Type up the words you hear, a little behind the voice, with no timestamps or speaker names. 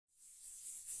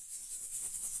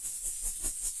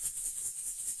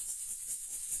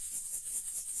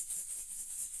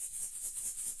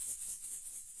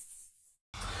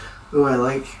Ooh,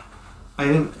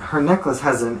 her necklace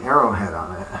has an arrowhead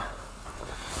on it.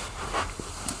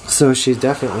 So she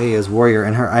definitely is warrior,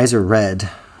 and her eyes are red.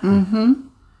 Mm-hmm.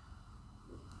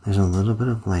 There's a little bit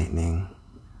of lightning.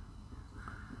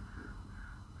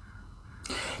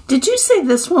 Did you say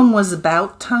this one was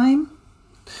about time?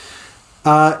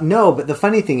 No, but the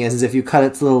funny thing is if you cut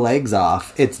its little legs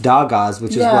off, it's Dagaz,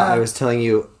 which is what I was telling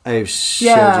you. I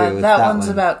showed you. That one's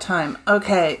about time.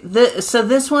 Okay, so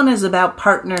this one is about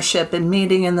partnership and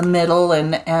meeting in the middle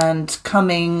and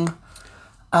coming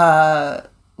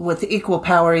with equal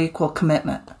power, equal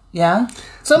commitment. Yeah?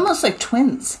 It's almost like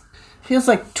twins. Feels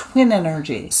like twin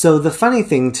energy. So the funny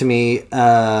thing to me,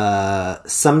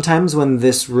 sometimes when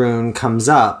this rune comes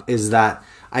up, is that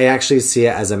I actually see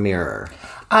it as a mirror.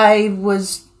 Okay.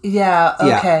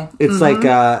 Yeah. It's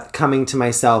like coming to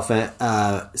myself and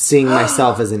seeing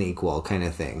myself as an equal kind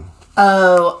of thing.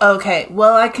 Oh, okay.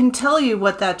 Well, I can tell you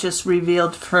what that just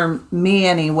revealed for me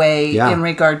anyway in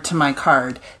regard to my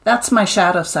card. That's my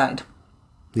shadow side.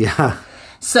 Yeah.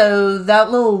 So that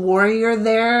little warrior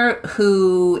there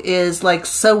who is like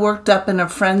so worked up in a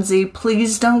frenzy,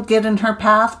 please don't get in her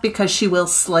path because she will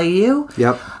slay you.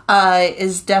 Yep.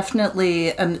 Is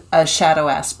definitely a shadow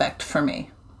aspect for me.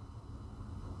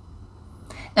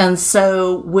 And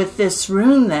so with this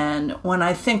rune then, when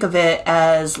I think of it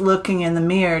as looking in the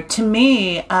mirror, to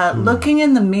me, looking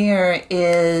in the mirror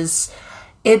is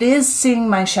seeing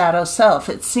my shadow self.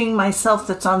 It's seeing myself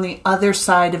that's on the other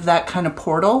side of that kind of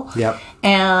portal. Yep.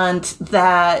 And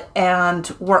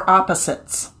we're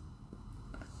opposites.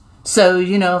 So,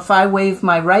 if I wave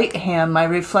my right hand, my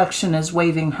reflection is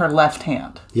waving her left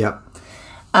hand. Yep.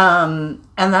 And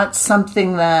that's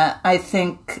something that I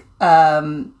think,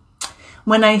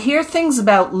 when I hear things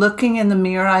about looking in the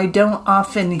mirror, I don't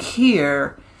often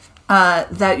hear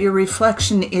that your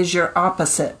reflection is your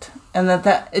opposite. And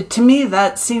that to me,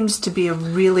 that seems to be a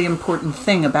really important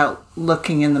thing about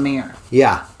looking in the mirror.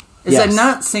 Yeah. I'm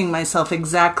not seeing myself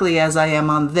exactly as I am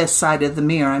on this side of the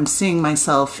mirror. I'm seeing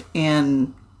myself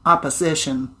in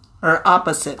opposition or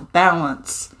opposite,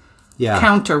 balance,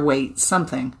 counterweight,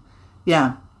 something.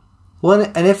 Yeah.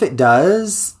 Well, and if it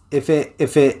does,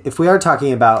 if we are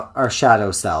talking about our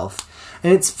shadow self,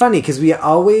 and it's funny because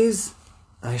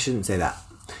I shouldn't say that.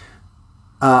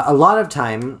 A lot of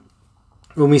time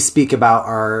when we speak about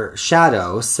our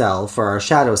shadow self or our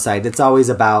shadow side, it's always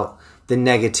about the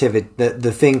negativity,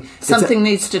 the thing. Something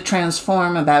needs to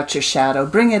transform about your shadow.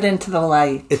 Bring it into the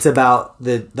light. It's about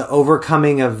the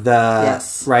overcoming of the,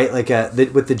 right? Like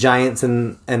with the giants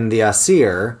and the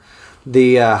Asir,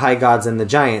 the high gods and the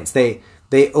giants, they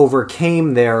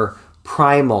overcame their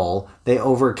primal, they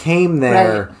overcame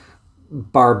their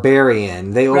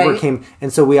barbarian, they overcame,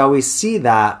 and so we always see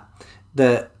that,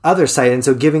 the other side, and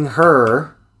so giving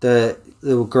her, the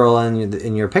little girl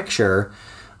in your picture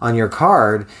on your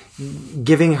card,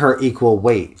 giving her equal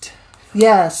weight.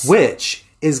 Yes. Which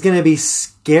is going to be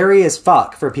scary as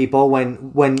fuck for people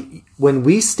when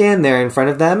we stand there in front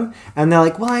of them and they're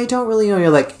like, well, I don't really know. You're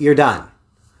like, you're done.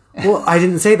 Well, I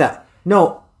didn't say that.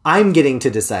 No, I'm getting to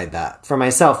decide that for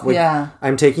myself.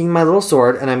 I'm taking my little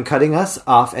sword and I'm cutting us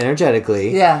off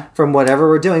energetically from whatever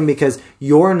we're doing because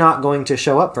you're not going to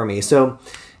show up for me. So,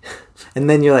 and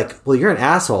then you're like, well, you're an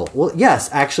asshole. Well, yes,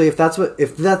 actually, if that's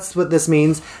what this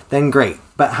means, then great.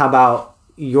 But how about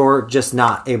you're just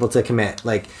not able to commit?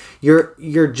 Like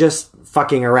you're just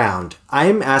fucking around.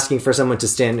 I'm asking for someone to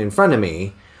stand in front of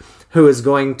me who is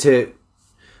going to,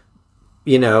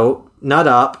 nut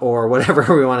up or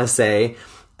whatever we want to say,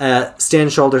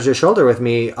 stand shoulder to shoulder with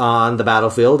me on the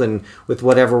battlefield and with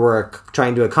whatever we're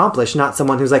trying to accomplish. Not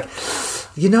someone who's like,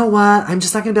 you know what? I'm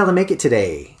just not going to be able to make it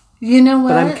today. You know what?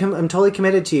 But I'm totally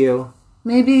committed to you.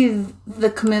 Maybe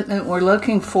the commitment we're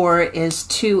looking for is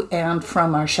to and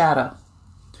from our shadow.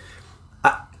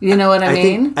 You know what I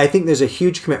mean? I think there's a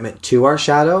huge commitment to our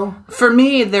shadow. For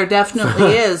me, there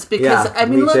definitely is. Because,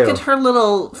 look at her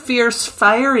little fierce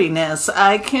fieriness.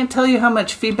 I can't tell you how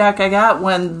much feedback I got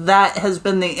when that has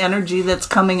been the energy that's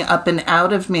coming up and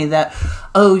out of me. That,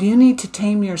 you need to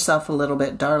tame yourself a little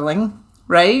bit, darling.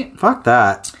 Right? Fuck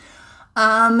that.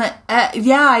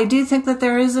 I do think that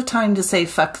there is a time to say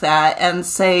fuck that and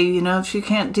say, if you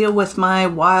can't deal with my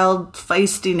wild,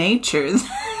 feisty nature,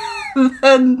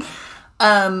 then...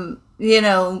 I'll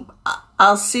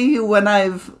see you when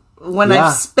I've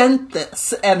spent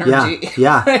this energy.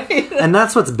 Yeah. Right? And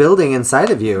that's what's building inside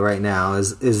of you right now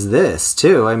is this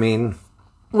too. I mean,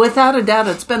 without a doubt,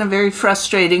 it's been a very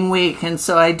frustrating week. And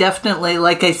so I definitely,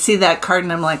 I see that card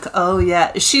and I'm like, oh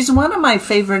yeah, she's one of my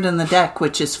favorite in the deck,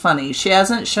 which is funny. She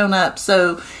hasn't shown up.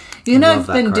 So, I've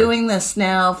been doing this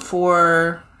now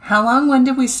for how long? When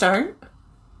did we start?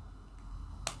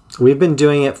 We've been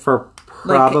doing it for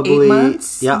probably 8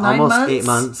 months? Yeah, 9 almost months? 8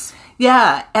 months.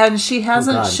 Yeah, and she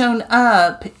hasn't God. shown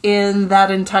up in that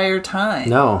entire time.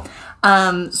 No.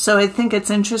 So I think it's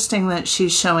interesting that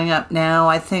she's showing up now.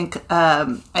 I think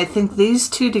these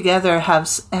two together have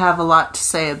a lot to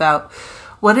say about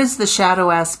what is the shadow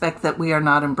aspect that we are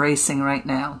not embracing right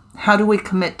now. How do we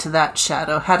commit to that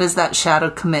shadow? How does that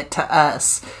shadow commit to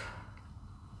us?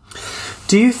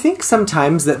 Do you think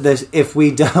sometimes that if we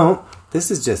don't,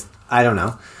 this is just, I don't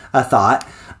know, a thought.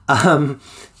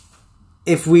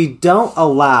 If we don't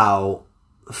allow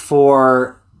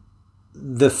for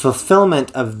the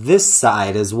fulfillment of this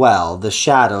side as well, the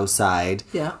shadow side.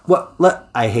 Yeah.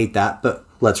 I hate that, but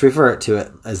let's refer it to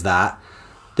it as that.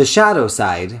 The shadow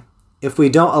side, if we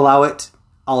don't allow it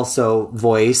also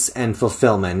voice and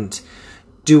fulfillment,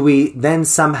 do we then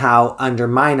somehow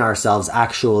undermine ourselves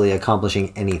actually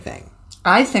accomplishing anything?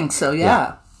 I think so,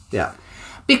 yeah. Yeah.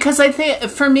 Because I think,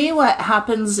 for me, what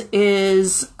happens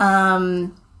is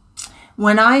when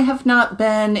I have not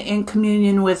been in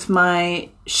communion with my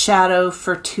shadow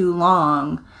for too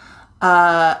long,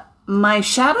 my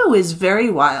shadow is very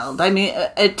wild. I mean,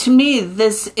 to me,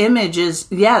 this image is,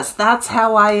 yes, that's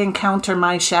how I encounter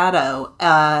my shadow.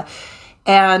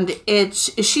 And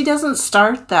she doesn't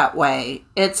start that way.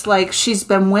 It's like she's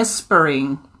been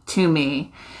whispering to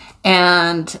me.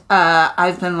 And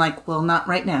I've been like, well, not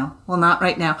right now. Well, not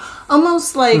right now.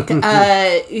 Almost like,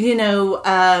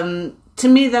 to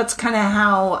me, that's kind of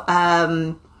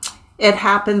how it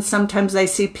happens. Sometimes I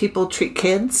see people treat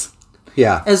kids.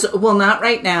 Yeah. As, well, not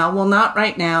right now. Well, not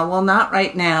right now. Well, not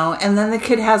right now. And then the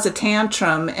kid has a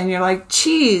tantrum and you're like,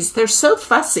 geez, they're so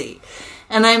fussy.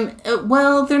 And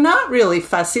well, they're not really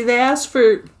fussy. They asked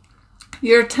for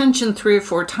your attention 3 or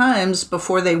 4 times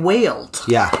before they wailed.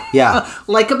 Yeah. Yeah.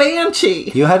 Like a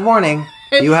banshee. You had warning.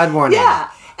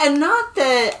 Yeah. And not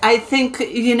that I think,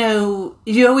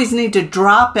 you always need to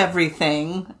drop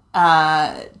everything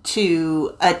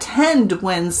to attend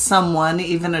when someone,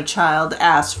 even a child,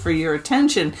 asks for your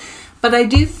attention. But I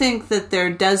do think that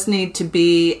there does need to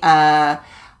be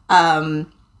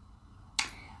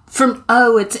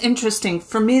it's interesting.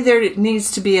 For me, there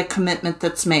needs to be a commitment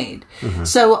that's made. Mm-hmm.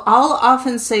 So I'll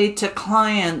often say to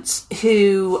clients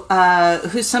who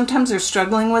sometimes are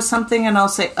struggling with something, and I'll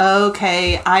say,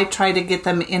 okay, I try to get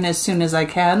them in as soon as I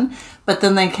can, but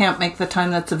then they can't make the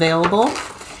time that's available.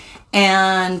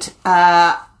 And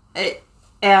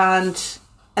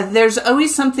there's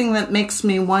always something that makes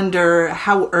me wonder,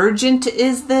 how urgent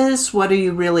is this? What are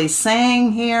you really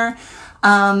saying here?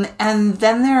 And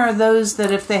then there are those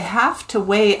that if they have to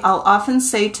wait, I'll often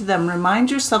say to them, remind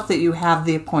yourself that you have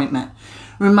the appointment.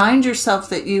 Remind yourself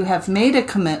that you have made a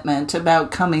commitment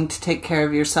about coming to take care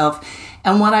of yourself.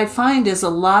 And what I find is a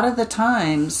lot of the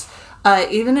times,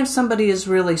 even if somebody is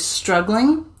really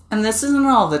struggling, and this isn't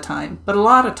all the time, but a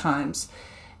lot of times,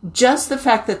 just the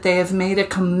fact that they have made a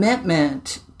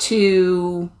commitment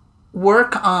to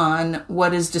work on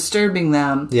what is disturbing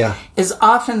them is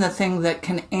often the thing that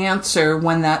can answer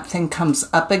when that thing comes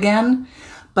up again.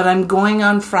 But I'm going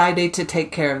on Friday to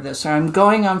take care of this, or I'm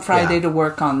going on Friday to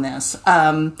work on this.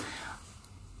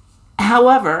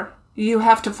 However, you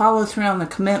have to follow through on the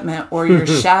commitment, or your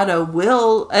shadow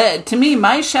will, to me,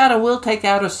 my shadow will take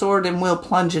out a sword and will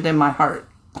plunge it in my heart.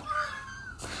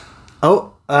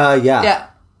 Yeah.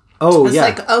 Oh, it's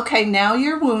like, okay, now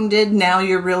you're wounded. Now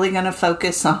you're really going to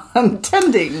focus on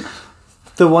tending.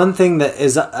 The one thing that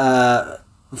is,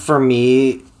 for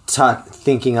me,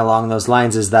 thinking along those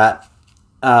lines is that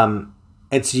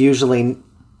it's usually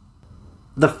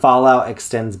the fallout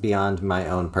extends beyond my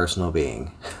own personal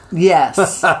being.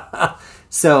 Yes.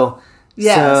 So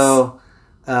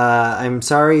I'm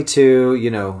sorry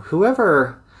to,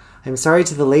 whoever, I'm sorry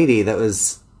to the lady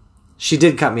that she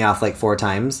did cut me off like 4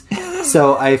 times.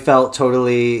 So I felt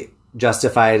totally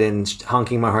justified in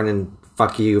honking my horn and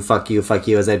fuck you, fuck you, fuck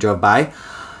you as I drove by.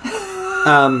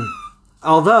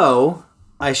 Although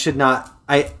I should not,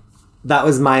 that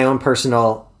was my own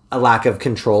personal lack of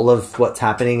control of what's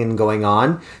happening and going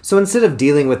on. So instead of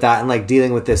dealing with that and like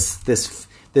dealing with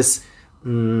this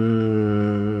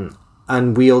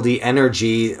unwieldy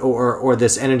energy or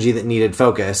this energy that needed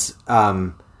focus,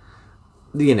 I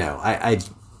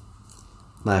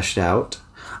lashed out.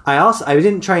 I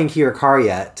didn't try and key your car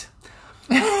yet.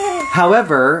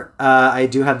 However, I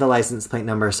do have the license plate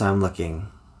number, so I'm looking.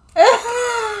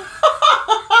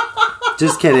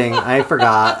 Just kidding. I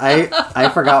forgot. I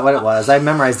forgot what it was. I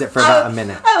memorized it for about a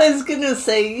minute. I was going to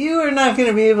say, you are not going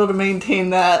to be able to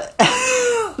maintain that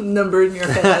number in your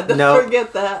head. No.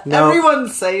 Forget that. No.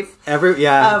 Everyone's safe.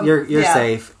 You're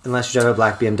safe unless you drive a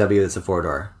black BMW that's a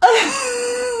 4-door.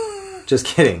 Just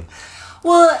kidding.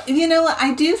 Well,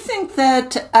 I do think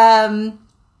that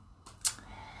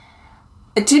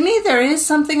to me there is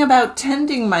something about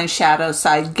tending my shadow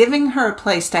side, giving her a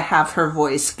place to have her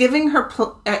voice, giving her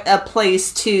a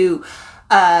place to,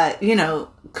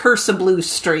 curse a blue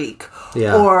streak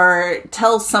or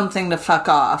tell something to fuck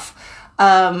off.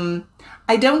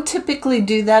 I don't typically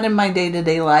do that in my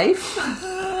day-to-day life.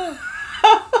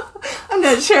 I'm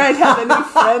not sure I'd have any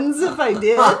friends if I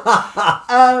did.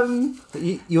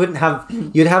 You wouldn't have.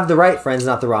 You'd have the right friends,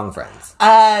 not the wrong friends.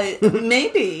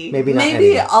 Maybe. Maybe not.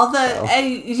 Maybe. Any, although,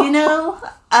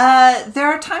 there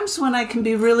are times when I can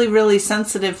be really, really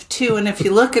sensitive too, and if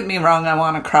you look at me wrong, I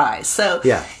want to cry. So,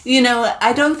 yeah.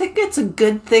 I don't think it's a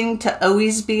good thing to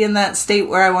always be in that state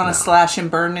where I want to slash and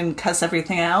burn and cuss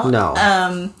everything out. No.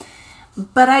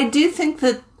 But I do think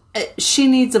that she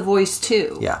needs a voice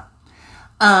too. Yeah.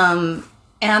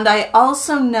 And I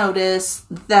also notice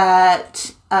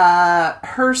that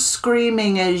her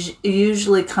screaming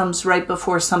usually comes right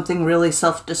before something really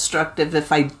self-destructive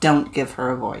if I don't give her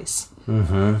a voice.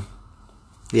 Mm-hmm.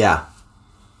 Yeah.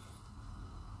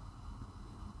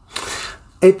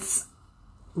 It's...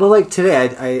 Well, like today,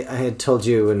 I had told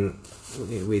you, and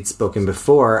we'd spoken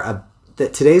before,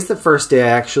 that today's the first day I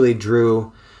actually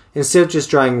drew... Instead of just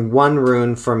drawing one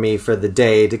rune for me for the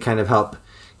day to kind of help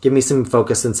give me some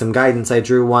focus and some guidance, I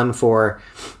drew one for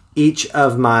each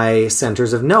of my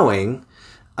centers of knowing,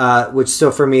 which, so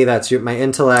for me, that's my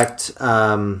intellect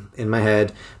in my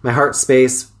head, my heart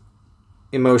space,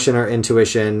 emotion or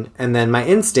intuition, and then my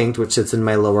instinct, which sits in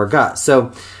my lower gut.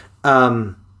 So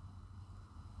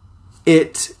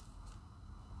it's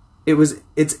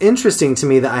interesting to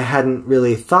me that I hadn't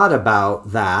really thought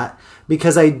about that,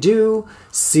 because I do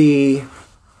see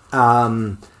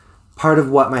part of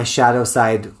what my shadow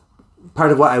side,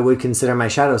 part of what I would consider my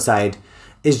shadow side,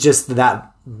 is just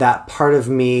that part of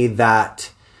me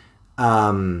that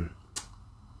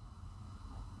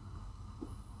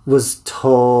was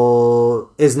told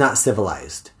is not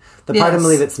civilized. The part of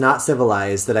me that's not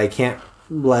civilized, that I can't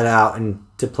let out and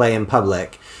to play in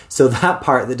public. So that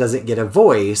part that doesn't get a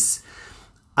voice,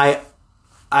 I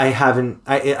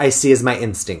see as my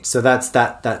instinct. So that's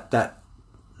that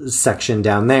section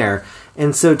down there.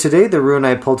 And so today the rune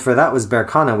I pulled for that was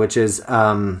Berkana, which is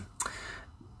the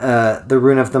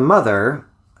rune of the mother.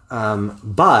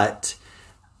 But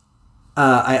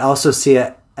I also see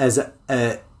it as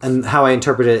and how I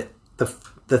interpret it,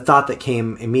 the thought that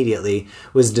came immediately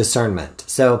was discernment.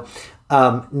 So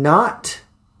I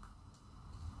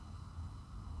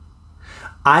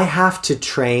have to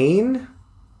train.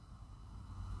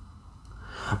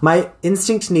 My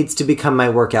instinct needs to become my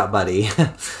workout buddy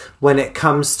when it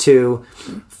comes to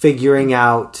figuring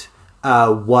out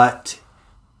what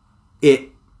it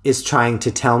is trying to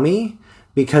tell me.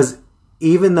 Because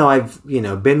even though I've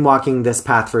been walking this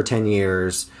path for 10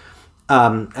 years,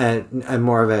 and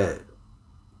more of a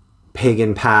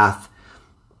pagan path,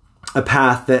 a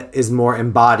path that is more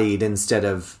embodied instead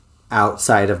of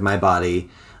outside of my body,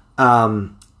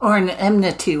 or an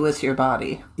enmity with your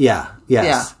body. Yeah.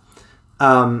 Yes.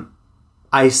 Yeah.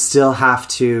 I still have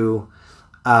to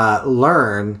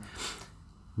learn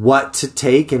what to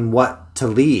take and what to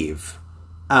leave.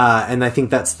 And I think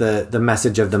that's the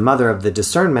message of the mother of the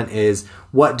discernment is,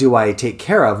 what do I take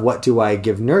care of? What do I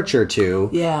give nurture to?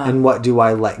 Yeah. And what do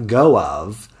I let go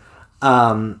of?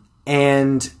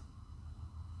 And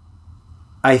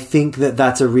I think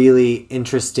that's a really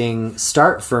interesting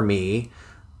start for me,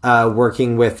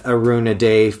 working with a rune a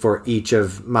day for each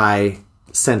of my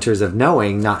centers of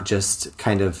knowing, not just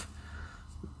kind of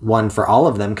one for all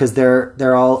of them, because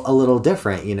they're all a little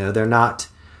different.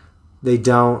 They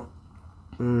don't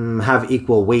have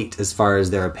equal weight as far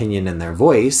as their opinion and their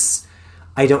voice.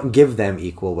 I don't give them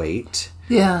equal weight.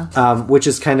 Yeah. Which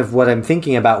is kind of what I'm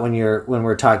thinking about when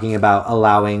we're talking about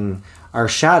allowing our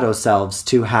shadow selves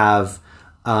to have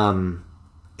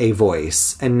a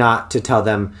voice, and not to tell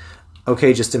them,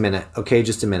 okay, just a minute. Okay,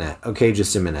 just a minute. Okay,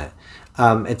 just a minute.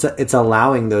 It's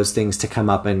allowing those things to come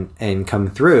up and come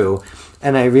through.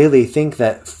 And I really think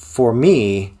that for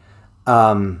me,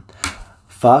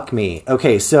 fuck me.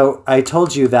 Okay, so I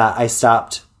told you that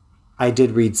I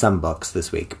did read some books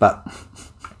this week, but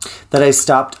that I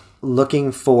stopped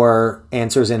looking for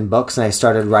answers in books and I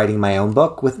started writing my own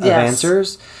book of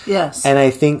answers. Yes. And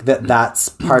I think that's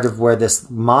part of where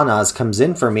this manas comes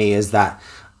in for me, is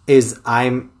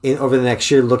I'm over the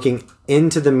next year looking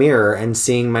into the mirror and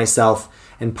seeing myself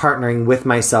and partnering with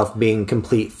myself being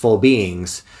complete full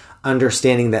beings,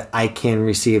 understanding that I can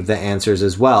receive the answers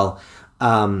as well.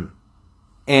 And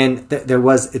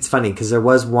it's funny because there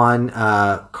was one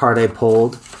card I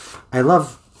pulled. I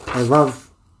love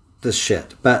the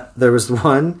shit, but there was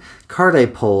one card I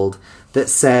pulled that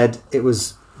said it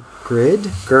was Grid.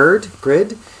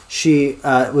 She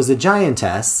was a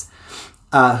giantess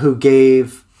who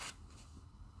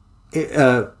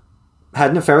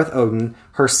had an affair with Odin.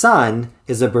 Her son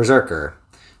is a berserker.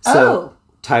 So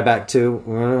tie back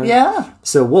to Yeah.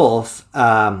 So wolf,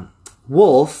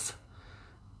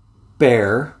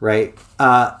 bear, right?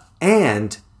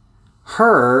 And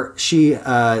she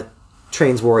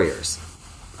trains warriors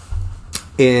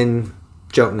in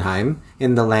Jotunheim,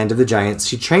 in the land of the giants.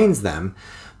 She trains them.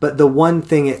 But the one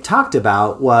thing it talked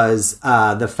about was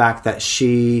the fact that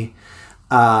she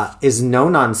is no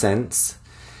nonsense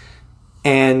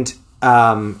and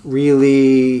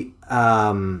really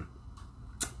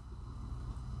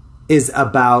is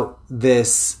about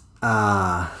this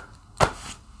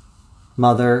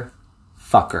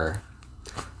motherfucker.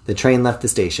 The train left the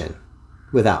station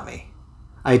without me.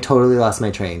 I totally lost my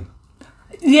train.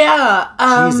 Yeah.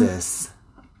 Jesus.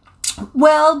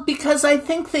 Well, because I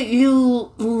think that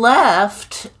you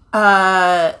left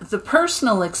the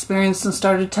personal experience and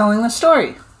started telling the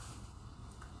story.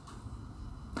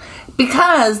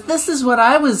 Because this is what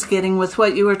I was getting with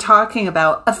what you were talking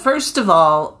about. First of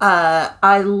all,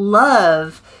 I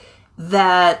love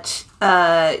that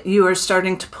you are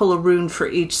starting to pull a rune for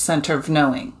each center of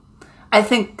knowing. I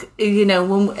think,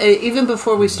 even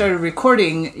before we started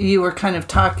recording, you were kind of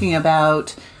talking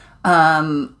about,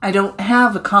 I don't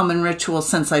have a common ritual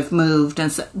since I've moved.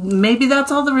 And so maybe that's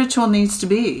all the ritual needs to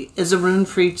be, is a rune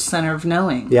for each center of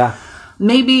knowing. Yeah.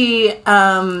 Maybe,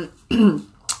 and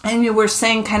you were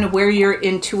saying kind of where your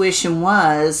intuition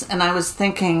was. And I was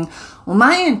thinking, well,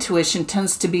 my intuition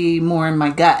tends to be more in my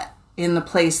gut, in the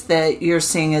place that you're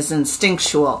seeing as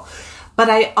instinctual. But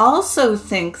I also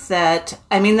think that,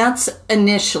 that's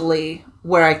initially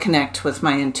where I connect with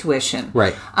my intuition.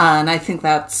 Right. And I think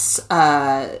that's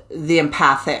the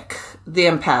empath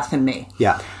in me.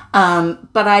 Yeah.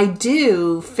 But I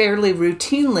do fairly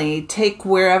routinely take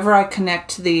wherever I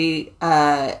connect the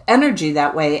energy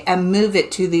that way and move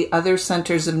it to the other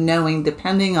centers of knowing,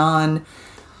 depending on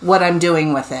what I'm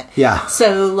doing with it. Yeah.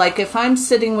 So, like, if I'm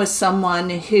sitting with someone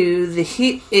who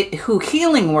who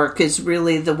healing work is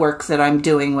really the work that I'm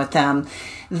doing with them,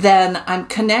 then I'm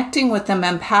connecting with them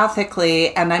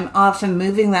empathically, and I'm often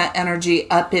moving that energy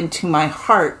up into my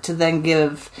heart to then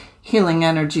give healing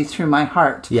energy through my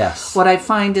heart. Yes. What I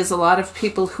find is a lot of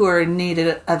people who are in need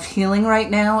of healing right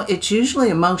now, it's usually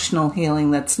emotional healing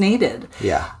that's needed.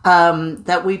 Yeah.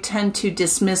 That we tend to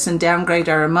dismiss and downgrade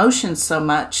our emotions so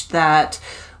much that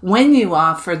when you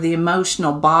offer the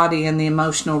emotional body and the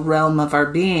emotional realm of our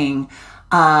being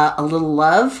a little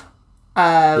love,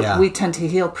 we tend to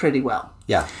heal pretty well.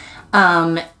 Yeah.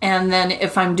 And then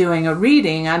if I'm doing a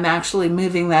reading, I'm actually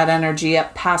moving that energy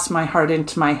up past my heart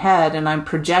into my head, and I'm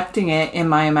projecting it in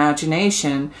my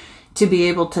imagination to be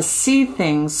able to see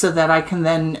things so that I can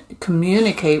then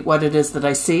communicate what it is that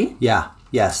I see. Yeah.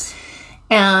 Yes.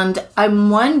 And I'm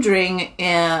wondering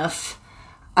if...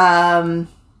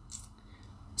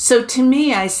 So to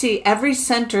me, I see every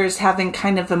center as having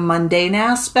kind of a mundane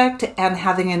aspect and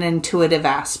having an intuitive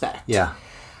aspect. Yeah.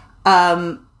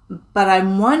 But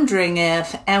I'm wondering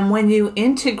if, and when you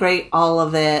integrate all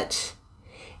of it,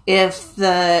 if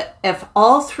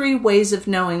all three ways of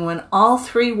knowing, when all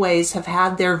three ways have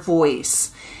had their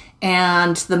voice,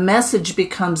 and the message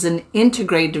becomes an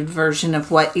integrated version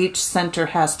of what each center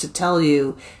has to tell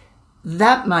you,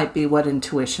 that might be what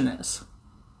intuition is.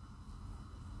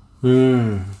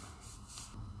 The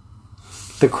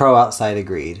crow outside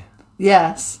agreed.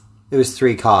 Yes. It was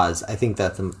 3 caws. I think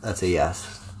that's a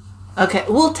yes. Okay,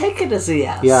 we'll take it as a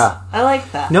yes. Yeah. I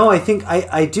like that. No, I think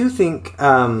I do think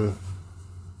I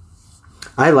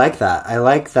like that. I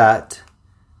like that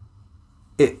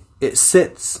it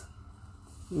sits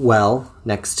well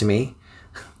next to me.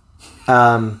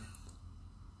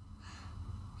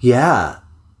 Yeah.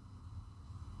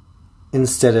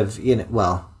 Instead of,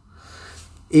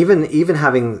 even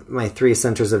having my 3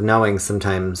 centers of knowing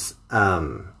sometimes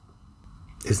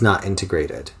is not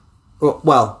integrated.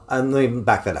 Well, let me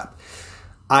back that up.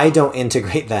 I don't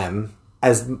integrate them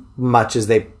as much as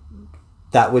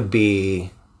that would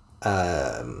be...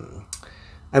 I'm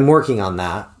working on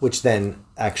that, which then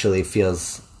actually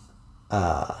feels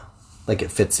like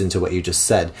it fits into what you just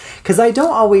said. Because I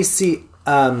don't always see...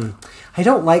 I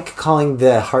don't like calling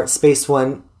the heart space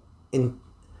one...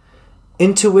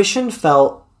 Intuition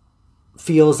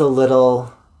feels a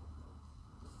little...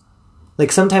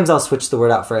 Like sometimes I'll switch the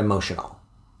word out for emotional.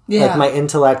 Yeah. Like my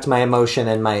intellect, my emotion,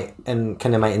 and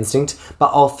kind of my instinct.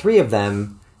 But all 3 of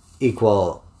them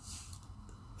equal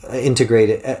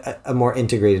integrated, a more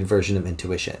integrated version of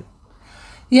intuition.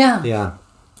 Yeah. Yeah.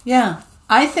 Yeah.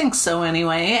 I think so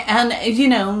anyway. And, you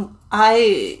know,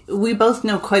 we both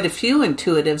know quite a few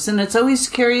intuitives, and it's always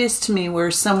curious to me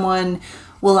where someone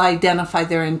will identify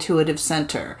their intuitive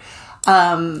center.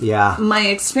 Yeah. My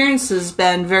experience has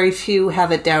been very few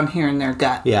have it down here in their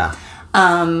gut. Yeah.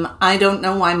 I don't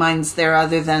know why mine's there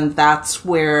other than that's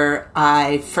where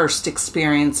I first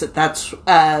experience it. That's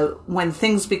when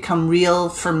things become real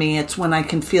for me. It's when I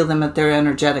can feel them at their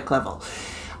energetic level.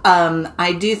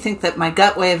 I do think that my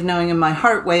gut way of knowing and my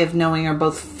heart way of knowing are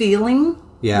both feeling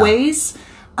ways,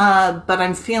 but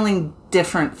I'm feeling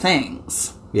different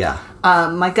things. Yeah.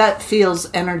 My gut feels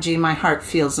energy, my heart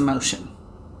feels emotion.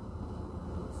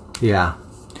 Yeah.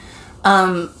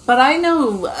 But I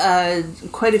know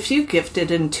quite a few gifted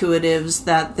intuitives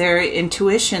that their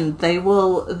intuition,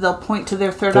 they'll point to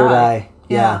their third eye.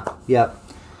 Yeah. Yep.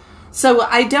 So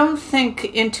I don't think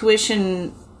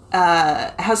intuition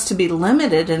has to be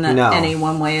limited in any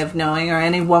one way of knowing, or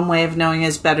any one way of knowing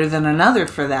is better than another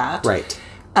for that. Right.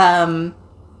 And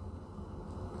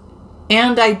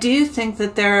I do think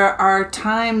that there are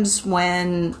times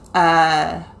when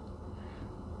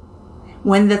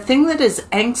the thing that is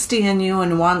angsty in you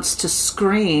and wants to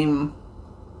scream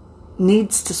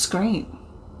needs to scream.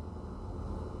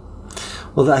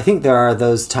 Well, I think there are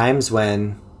those times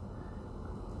when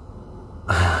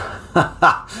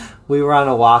we were on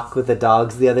a walk with the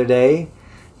dogs the other day,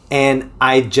 and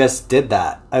I just did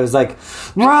that. I was like,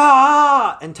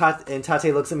 "Rah!" And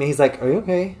Tate looks at me. He's like, "Are you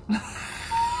okay?"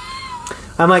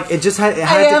 I'm like, it had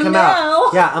to come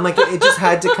out. Yeah, I'm like, it just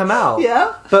had to come out.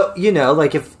 Yeah. But, you know,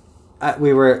 like if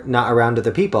we were not around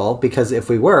other people, because if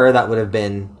we were, that would have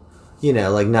been, you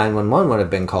know, like 911 would have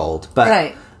been called. But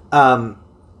right.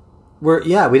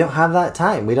 we don't have that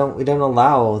time. We don't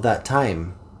allow that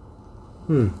time.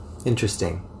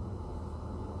 Interesting.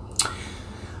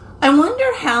 I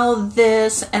wonder how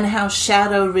this and how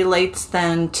shadow relates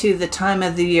then to the time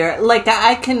of the year. Like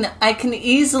I can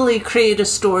easily create a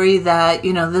story that,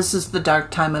 you know, this is the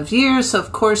dark time of year, so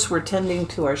of course we're tending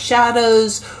to our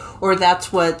shadows, or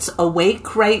that's what's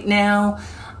awake right now.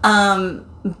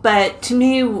 But to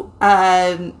me,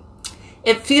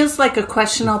 it feels like a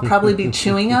question I'll probably be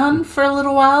chewing on for a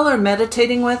little while, or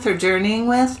meditating with, or journeying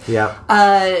with. Yeah.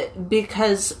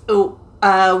 Because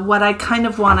what I kind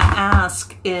of want to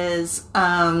ask is,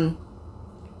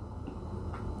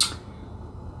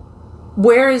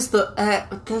 where is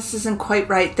this isn't quite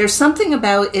right. There's something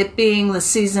about it being the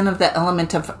season of the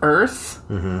element of earth.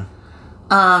 Mm-hmm.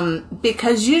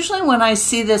 Because usually when I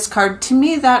see this card, to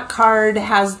me that card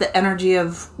has the energy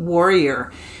of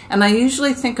warrior. And I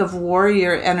usually think of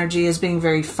warrior energy as being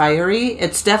very fiery.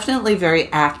 It's definitely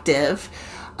very active.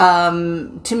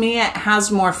 To me, it has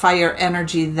more fire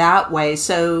energy that way.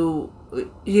 So,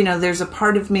 you know, there's a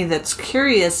part of me that's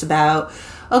curious about,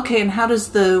 okay, and how does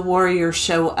the warrior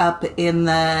show up in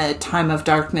the time of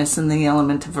darkness in the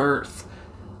element of earth?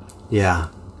 Yeah.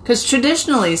 Because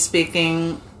traditionally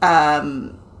speaking,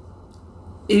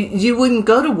 you wouldn't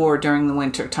go to war during the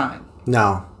winter time.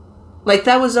 No. Like,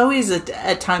 that was always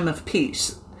a time of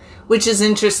peace, which is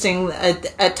interesting,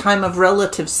 a time of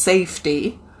relative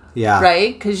safety. Yeah.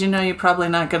 Right? Because you know you're probably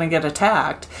not going to get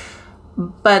attacked.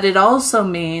 But it also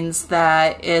means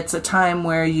that it's a time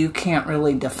where you can't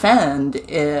really defend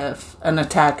if an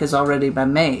attack has already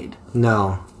been made.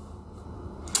 No.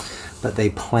 But they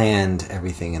planned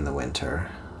everything in the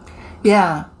winter.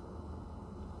 Yeah.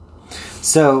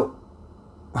 So,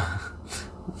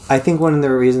 I think one of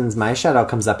the reasons my shadow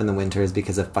comes up in the winter is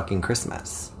because of fucking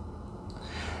Christmas.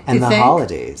 And the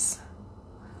holidays.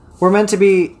 We're meant to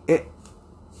be...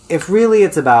 If really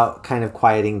it's about kind of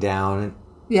quieting down,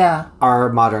 our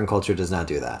modern culture does not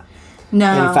do that.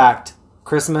 No. In fact,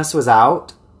 Christmas was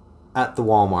out at the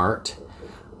Walmart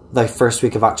the first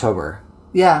week of October.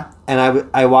 Yeah. And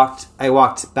I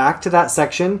walked back to that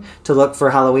section to look for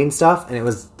Halloween stuff, and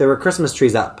there were Christmas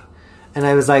trees up. And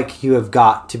I was like, you have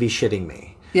got to be shitting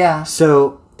me. Yeah.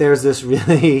 So there's this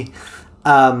really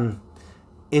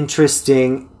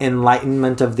interesting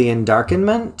enlightenment of the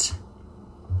endarkenment.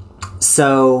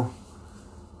 So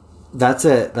that's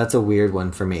a weird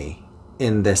one for me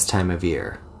in this time of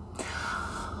year.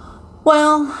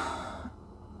 Well,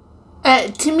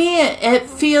 to me, it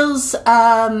feels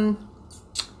a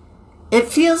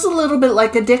little bit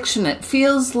like addiction. It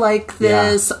feels like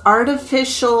this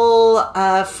artificial,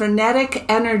 frenetic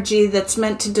energy that's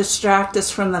meant to distract us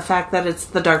from the fact that it's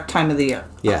the dark time of the year.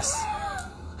 Yes.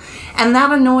 And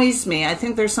that annoys me. I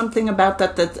think there's something about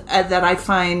that I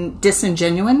find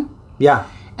disingenuous. Yeah.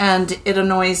 And it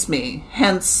annoys me.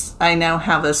 Hence, I now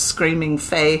have a screaming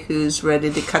fae who's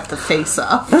ready to cut the face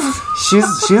off.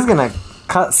 She's gonna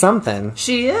cut something.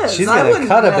 She is. She's I gonna wouldn't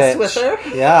cut a mess bitch. with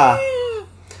her. Yeah.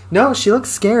 No, she looks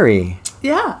scary.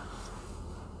 Yeah.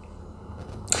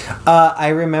 I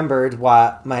remembered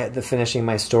the finishing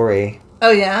my story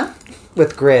Oh, yeah?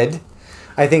 with Grid.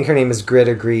 I think her name is Grid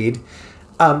or Greed.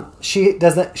 She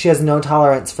has no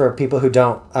tolerance for people who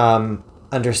don't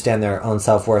understand their own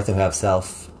self-worth and who have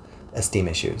self-esteem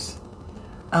issues.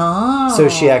 Oh. So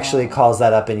she actually calls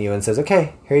that up in you and says,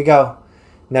 "Okay, here you go.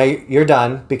 Now you're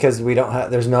done because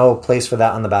there's no place for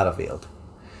that on the battlefield."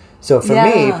 So for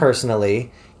me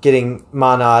personally, getting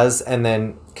Manaz and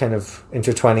then kind of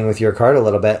intertwining with your card a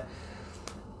little bit,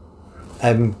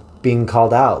 I'm being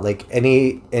called out. Like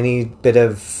any bit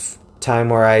of time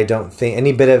where I don't think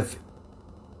any bit of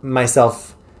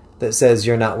myself that says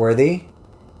you're not worthy,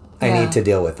 I need to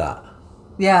deal with that.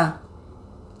 Yeah.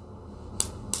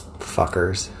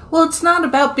 Fuckers. Well, it's not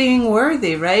about being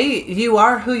worthy, right? You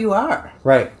are who you are.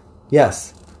 Right.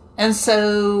 Yes. And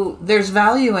so there's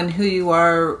value in who you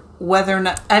are, whether or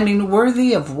not,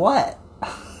 worthy of what?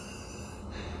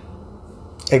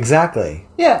 Exactly.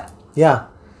 Yeah. Yeah.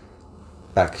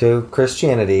 Back to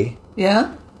Christianity.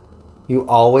 Yeah. You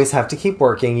always have to keep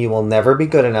working. You will never be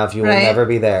good enough. You will never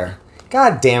be there.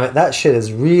 God damn it. That shit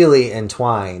is really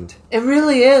entwined. It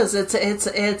really is.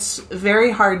 It's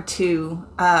very hard to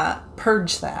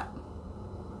purge that.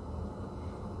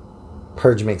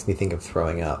 Purge makes me think of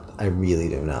throwing up. I really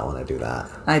do not want to do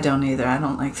that. I don't either. I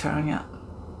don't like throwing up.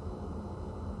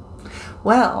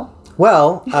 Well,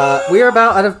 we are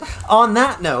about out of... On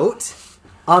that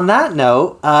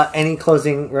note, any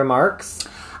closing remarks?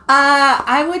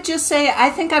 I would just say I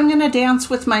think I'm going to dance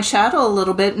with my shadow a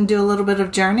little bit and do a little bit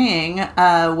of journeying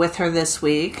with her this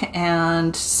week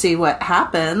and see what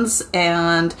happens.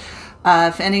 And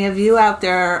if any of you out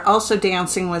there are also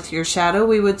dancing with your shadow,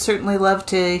 we would certainly love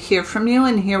to hear from you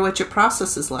and hear what your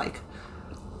process is like.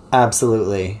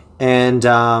 Absolutely. And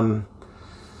I'm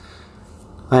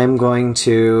going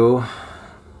to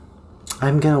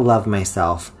love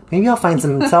myself. Maybe I'll find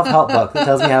some self-help book that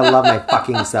tells me how to love my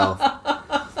fucking self.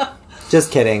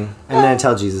 Just kidding. I'm going to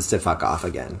tell Jesus to fuck off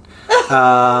again.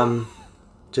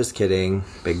 Just kidding,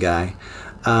 big guy.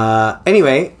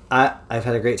 Anyway, I've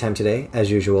had a great time today,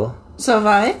 as usual. So have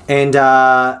I. And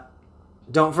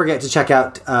don't forget to check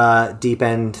out Deep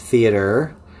End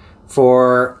Theater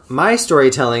for my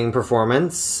storytelling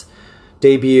performance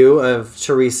debut of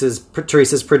Teresa's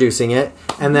producing it,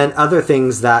 and then other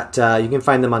things that you can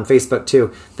find them on Facebook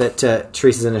too, that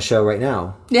Teresa's in a show right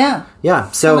now. Yeah.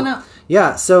 So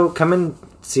come and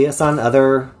see us on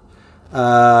other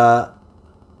venues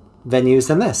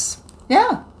than this.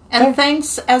 Yeah. And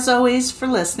thanks, as always, for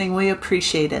listening. We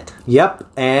appreciate it. Yep.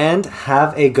 And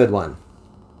have a good one.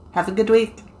 Have a good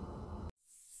week.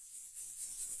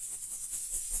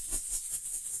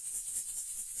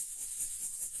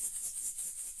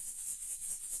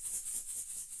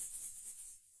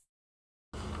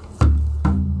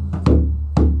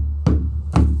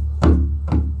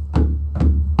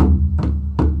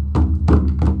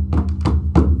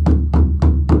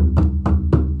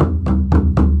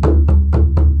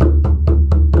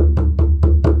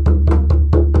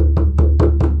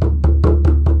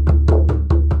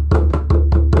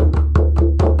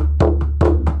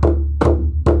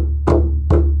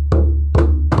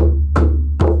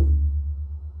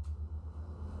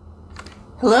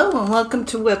 Hello and welcome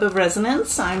to Web of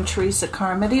Resonance. I'm Teresa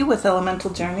Carmody with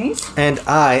Elemental Journeys. And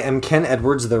I am Ken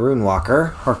Edwards the Rune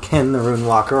Walker, or Ken the Rune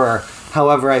Walker, or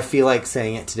however I feel like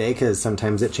saying it today, because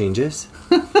sometimes it changes.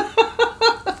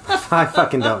 I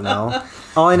fucking don't know.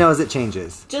 All I know is it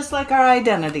changes. Just like our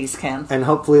identities, Ken. And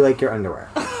hopefully like your underwear.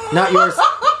 Not yours.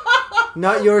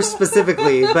 Not yours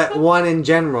specifically, but one in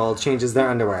general changes their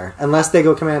underwear. Unless they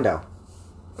go commando.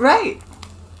 Right.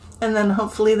 And then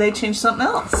hopefully they change something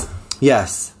else.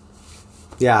 Yes.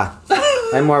 Yeah.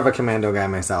 I'm more of a commando guy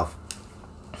myself.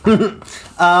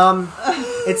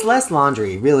 It's less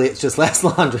laundry. Really, it's just less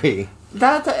laundry.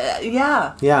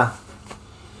 Yeah. Yeah.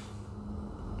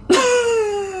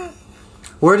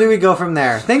 Where do we go from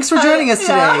there? Thanks for joining us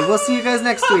today. We'll see you guys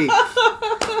next week.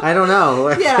 I don't know.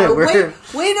 Yeah,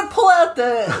 way to pull out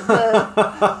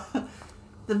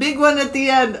the big one at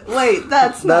the end. Wait,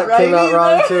 that's not right. That came out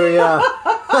wrong too, yeah.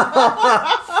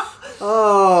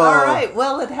 Oh. All right.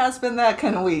 Well, it has been that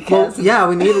kind of week. Hasn't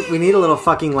it? we need a little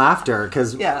fucking laughter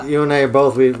because you and I are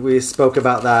both. We spoke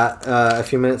about that a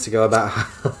few minutes ago about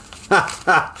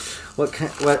what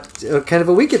kind of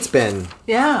a week it's been.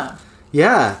 Yeah.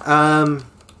 Yeah.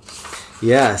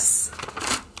 Yes.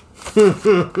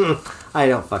 I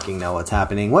don't fucking know what's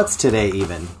happening. What's today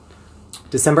even?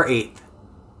 December 8th.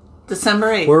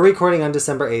 December 8th. We're recording on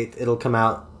December 8th. It'll come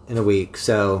out in a week,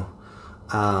 so.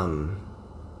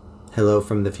 Hello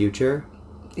from the Future.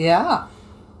 Yeah.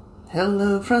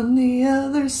 Hello from the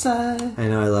other side. I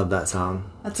know, I love that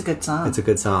song. That's a good song. It's a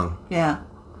good song. Yeah.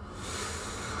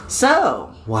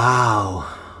 So. Wow.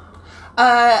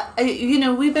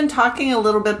 We've been talking a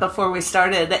little bit before we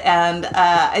started, and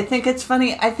I think it's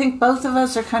funny. I think both of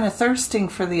us are kind of thirsting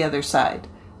for the other side.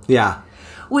 Yeah.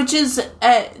 Which is,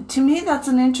 to me, that's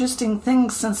an interesting thing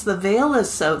since the veil is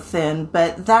so thin,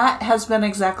 but that has been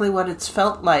exactly what it's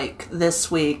felt like this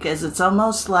week, is it's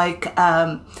almost like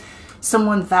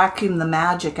someone vacuumed the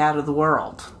magic out of the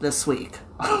world this week.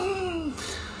 I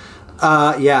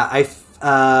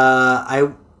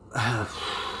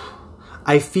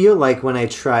feel like when I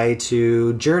try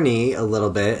to journey a little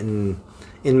bit in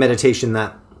meditation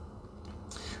that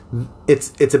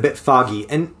it's a bit foggy.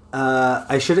 And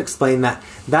I should explain that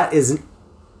is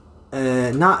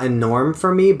not a norm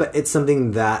for me, but it's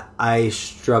something that I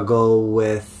struggle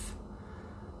with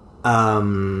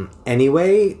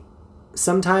anyway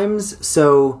sometimes.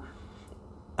 So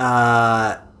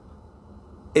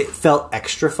it felt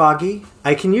extra foggy.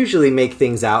 I can usually make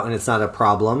things out and it's not a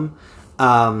problem.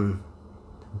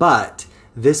 But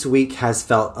this week has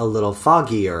felt a little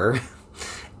foggier.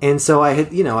 And so I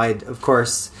had, of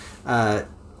course,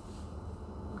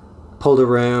 pulled a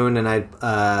rune, and I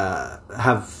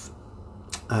have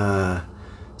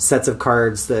sets of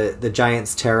cards, the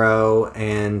Giant's Tarot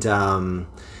and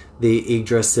the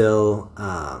Yggdrasil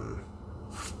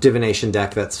divination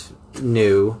deck that's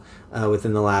new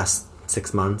within the last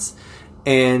 6 months.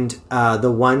 And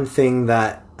the one thing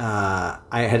that I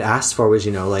had asked for was,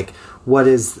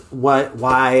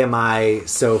 why am I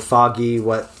so foggy?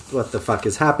 What the fuck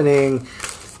is happening?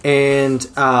 And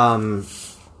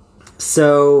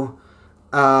so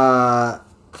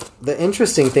the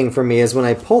interesting thing for me is when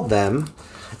I pulled them,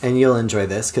 and you'll enjoy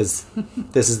this because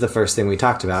this is the first thing we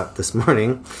talked about this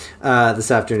morning,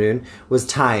 this afternoon, was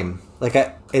time.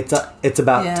 It's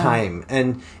about time,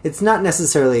 and it's not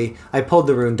necessarily. I pulled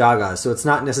the rune Daga, so it's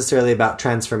not necessarily about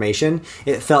transformation.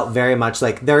 It felt very much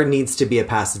like there needs to be a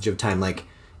passage of time. Like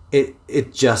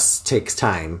it just takes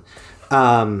time,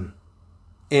 and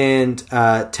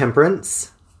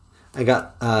temperance. I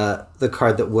got the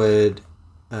card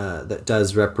that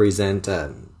does represent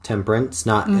temperance,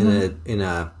 not in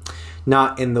a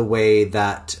not in the way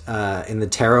that in the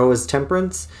tarot is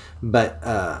temperance, but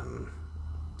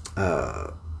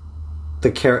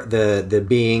the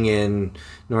being in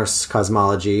Norse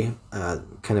cosmology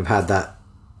kind of had that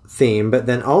theme. But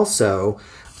then also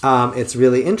it's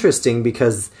really interesting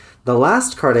because the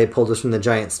last card I pulled was from the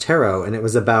Giant's Tarot, and it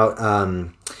was about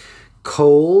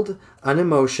cold,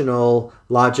 unemotional,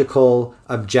 logical,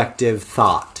 objective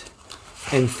thought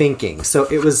and thinking. So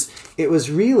it was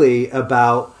really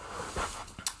about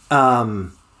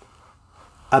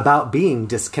being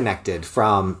disconnected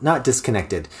from, not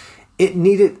disconnected.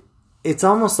 It's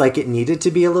almost like it needed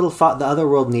to be a little the other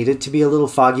world needed to be a little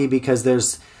foggy because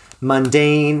there's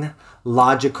mundane,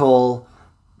 logical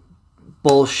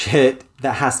bullshit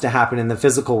that has to happen in the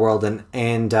physical world,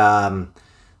 and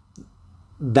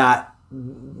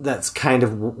that's kind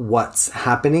of what's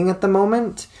happening at the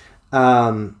moment.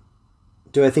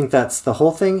 Do I think that's the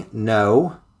whole thing?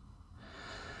 No.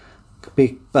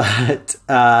 But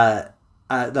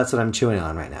that's what I'm chewing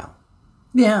on right now.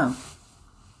 Yeah.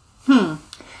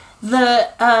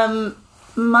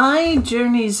 My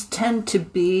journeys tend to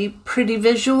be pretty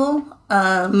visual.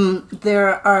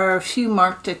 There are a few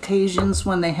marked occasions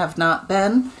when they have not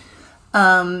been.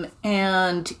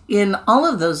 And in all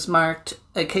of those marked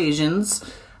occasions,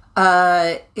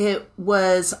 I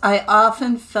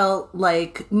often felt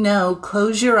like, no,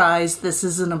 close your eyes. This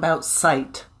isn't about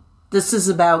sight. This is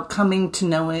about coming to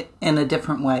know it in a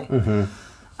different way.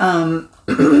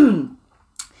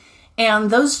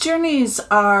 And those journeys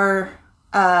are,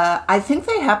 I think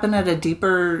they happen at a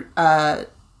deeper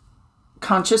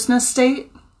consciousness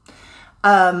state.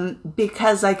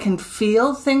 Because I can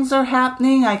feel things are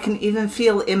happening. I can even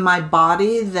feel in my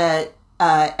body that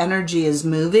energy is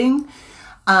moving.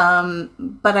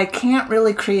 But I can't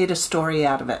really create a story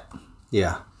out of it.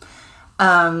 Yeah.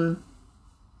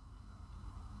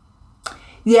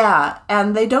 Yeah,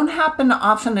 and they don't happen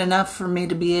often enough for me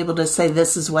to be able to say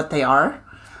this is what they are.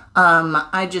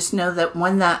 I just know that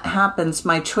when that happens,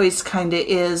 my choice kind of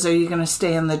is, are you going to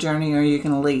stay in the journey or are you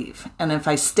going to leave? And if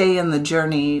I stay in the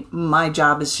journey, my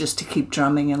job is just to keep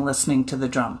drumming and listening to the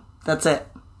drum. That's it.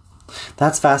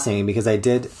 That's fascinating because I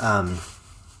did...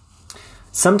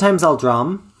 sometimes I'll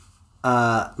drum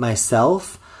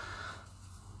myself.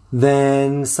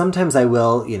 Then sometimes I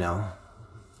will,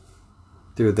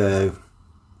 through the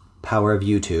power of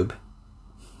YouTube,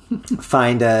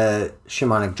 find a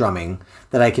shamanic drumming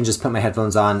that I can just put my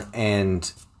headphones on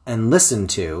and listen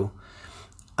to.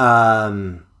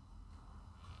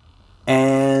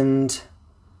 And,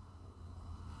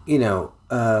 you know,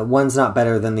 one's not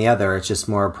better than the other. It's just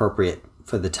more appropriate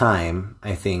for the time,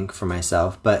 I think, for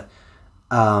myself. But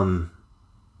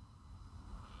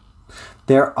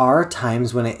there are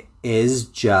times when it is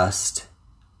just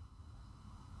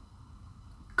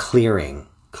clearing.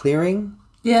 Clearing?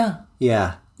 Yeah.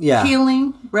 Yeah. Yeah.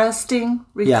 Healing, resting,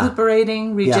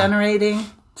 recuperating, regenerating.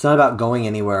 It's not about going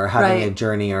anywhere or having Right. a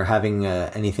journey or having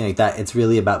anything like that. It's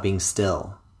really about being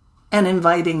still. And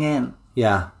inviting in.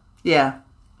 Yeah. Yeah.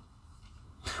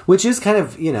 Which is kind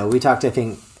of, you know, we talked, I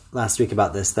think, last week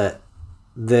about this, that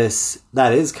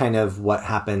is kind of what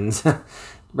happens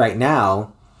right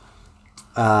now,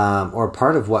 or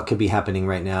part of what could be happening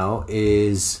right now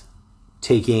is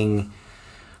taking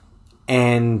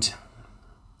and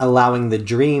allowing the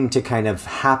dream to kind of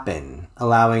happen,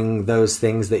 allowing those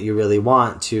things that you really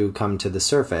want to come to the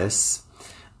surface,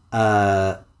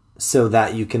 so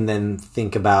that you can then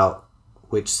think about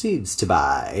which seeds to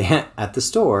buy at the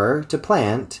store to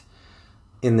plant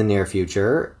in the near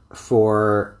future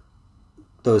for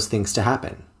those things to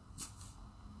happen.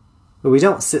 But we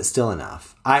don't sit still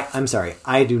enough. I'm sorry,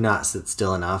 I do not sit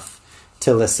still enough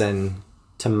to listen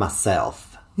to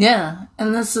myself. Yeah.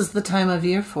 And this is the time of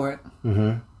year for it.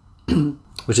 Mm-hmm.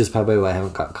 Which is probably why I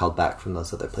haven't got called back from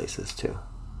those other places too.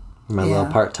 My little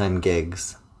part-time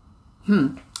gigs.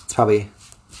 It's probably...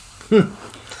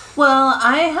 Well,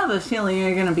 I have a feeling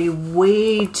you're going to be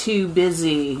way too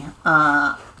busy in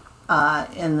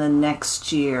the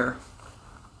next year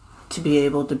to be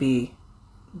able to be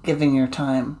giving your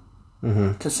time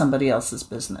to somebody else's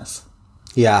business.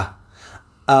 Yeah.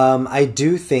 I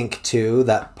do think, too,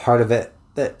 that part of it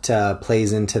that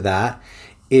plays into that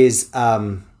is,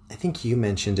 I think you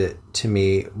mentioned it to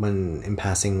me when in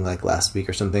passing, like last week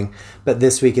or something, but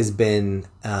this week has been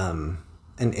an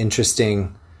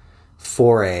interesting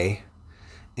foray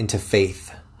into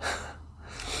faith.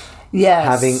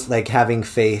 Yes. Having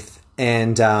faith.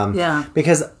 And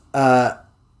because, I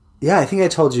think I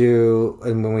told you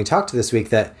when we talked this week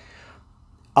that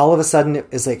all of a sudden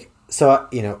it was like, so,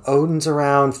 you know, Odin's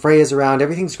around, Freya's around,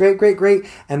 everything's great.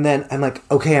 And then I'm like,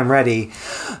 okay, I'm ready.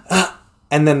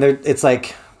 And then it's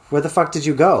like, where the fuck did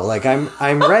you go? Like, I'm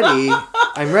ready.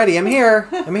 I'm ready. I'm here.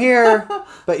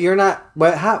 But you're not,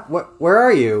 where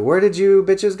are you? Where did you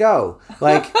bitches go?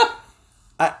 Like,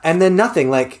 and then nothing,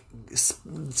 like,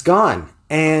 it's gone.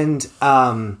 And,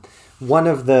 one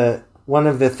of the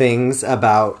things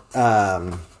about,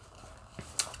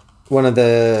 one of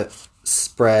the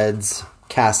spreads,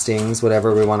 castings,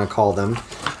 whatever we want to call them,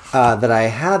 that I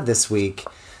had this week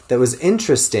that was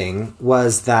interesting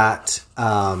was that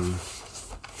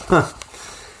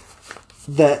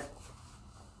that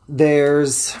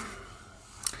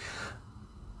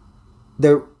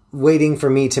they're waiting for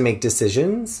me to make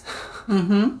decisions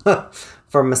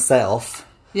for myself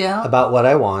about what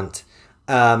I want.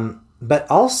 But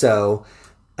also,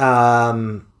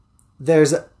 and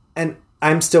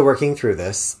I'm still working through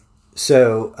this.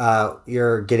 So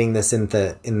you're getting this in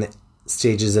the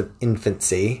stages of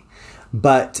infancy,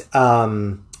 but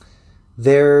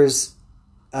there's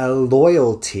a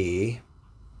loyalty.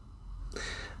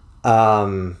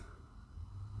 I'm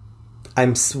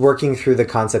working through the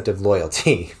concept of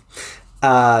loyalty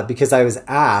because I was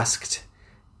asked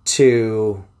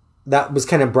to. That was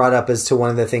kind of brought up as to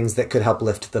one of the things that could help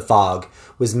lift the fog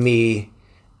was me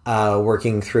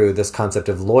working through this concept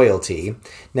of loyalty.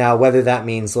 Now, whether that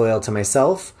means loyal to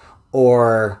myself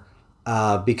or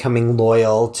becoming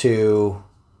loyal to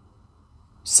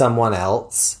someone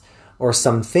else or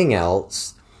something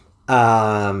else,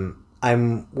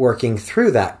 I'm working through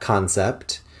that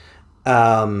concept.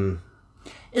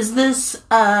 Is this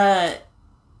a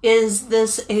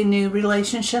new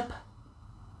relationship?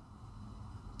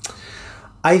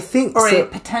 I think or so. A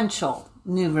potential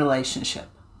new relationship.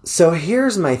 So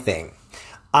here's my thing.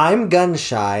 I'm gun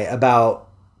shy about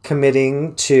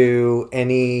committing to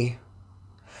anyone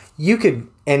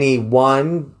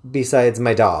besides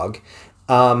my dog.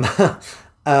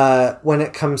 When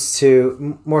it comes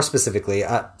to, more specifically,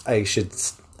 I'll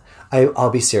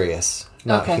be serious,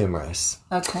 not humorous.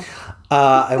 Okay.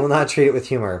 I will not treat it with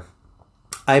humor.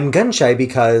 I'm gun shy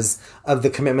because of the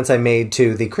commitments I made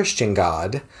to the Christian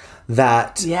God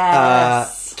that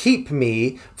keep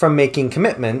me from making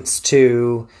commitments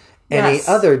to any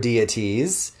other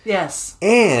deities. Yes.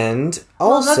 And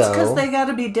also... Well, that's because they got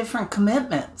to be different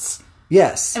commitments.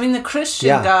 Yes. I mean, the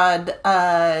Christian God,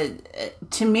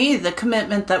 to me, the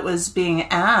commitment that was being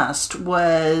asked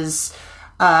was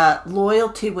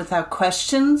loyalty without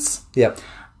questions, Yep.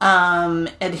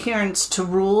 adherence to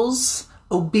rules,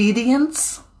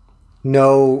 obedience.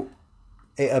 No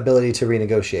ability to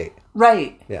renegotiate.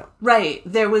 Right. Yeah. Right.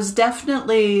 There was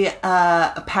definitely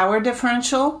a power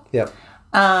differential. Yep.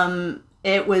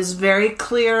 It was very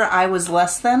clear I was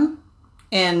less than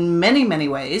in many, many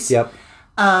ways. Yep.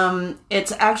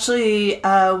 It's actually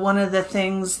one of the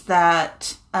things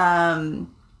that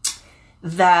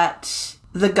that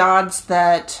the gods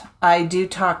that I do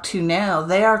talk to now,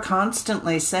 they are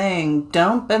constantly saying,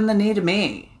 don't bend the knee to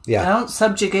me. Yeah. Don't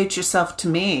subjugate yourself to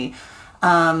me.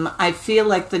 I feel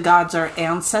like the gods are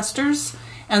ancestors,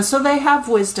 and so they have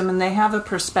wisdom and they have a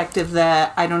perspective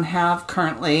that I don't have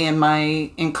currently in my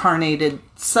incarnated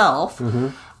self.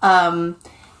 And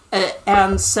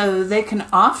so they can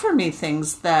offer me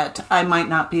things that I might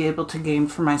not be able to gain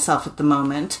for myself at the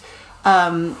moment.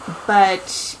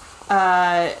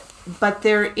 But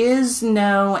there is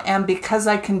no, and because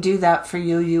I can do that for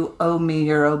you, you owe me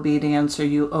your obedience or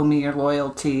you owe me your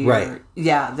loyalty. Right.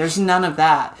 Yeah, there's none of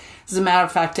that. As a matter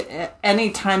of fact,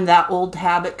 anytime that old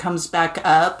habit comes back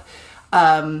up,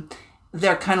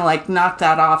 they're kind of like, knock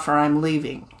that off or I'm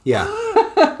leaving. Yeah.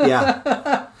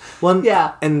 Yeah. Well,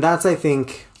 Yeah. And that's, I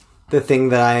think, the thing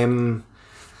that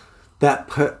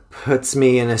puts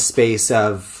me in a space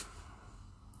of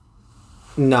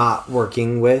not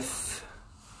working with,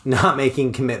 not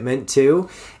making commitment to,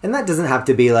 and that doesn't have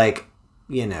to be like,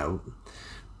 you know,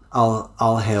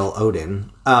 all hail Odin.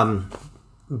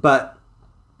 But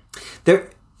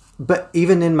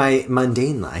even in my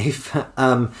mundane life,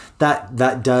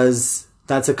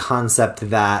 that's a concept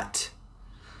that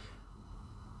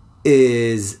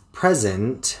is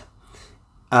present,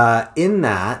 in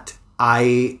that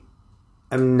I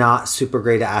am not super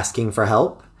great at asking for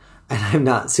help, and I'm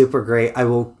not super great. I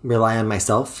will rely on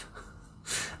myself,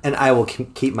 and I will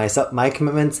keep my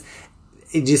commitments.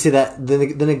 Do you see that the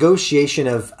negotiation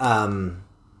of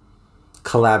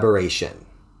collaboration,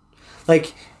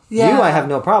 like you, I have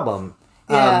no problem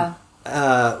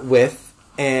with,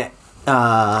 and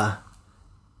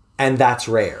that's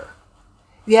rare.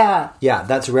 Yeah. Yeah,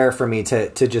 that's rare for me to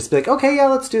just be like, okay, yeah,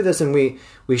 let's do this. And we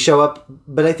show up.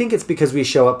 But I think it's because we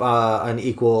show up on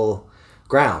equal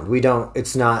ground. We don't,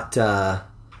 it's not,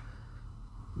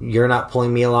 you're not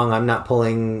pulling me along, I'm not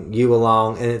pulling you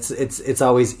along. And it's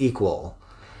always equal.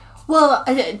 Well,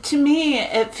 to me,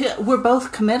 we're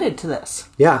both committed to this.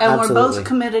 Yeah, and absolutely. we're both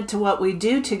committed to what we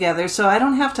do together. So I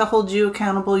don't have to hold you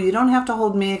accountable. You don't have to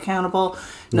hold me accountable.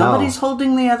 Nobody's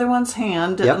holding the other one's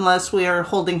hand unless we are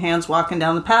holding hands walking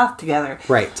down the path together.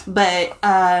 Right. But,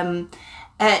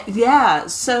 yeah,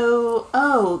 so,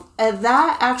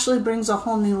 that actually brings a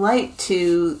whole new light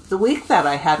to the week that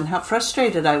I had and how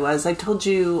frustrated I was. I told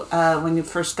you when you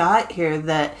first got here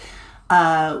that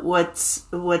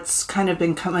what's kind of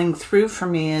been coming through for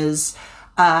me is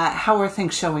how are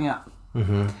things showing up?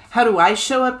 Mm-hmm. How do I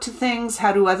show up to things?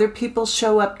 How do other people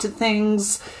show up to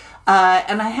things?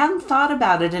 And I hadn't thought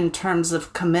about it in terms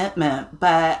of commitment,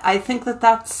 but I think that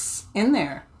that's in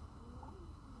there.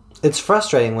 It's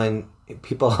frustrating when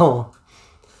people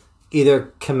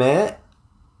either commit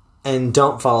and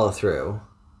don't follow through.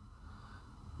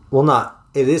 Well,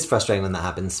 it is frustrating when that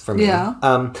happens for me. Yeah.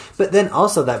 But then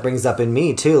also that brings up in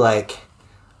me too, like,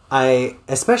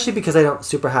 especially because I don't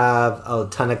super have a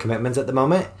ton of commitments at the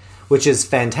moment, which is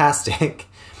fantastic.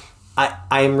 I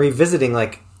am revisiting,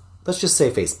 like, let's just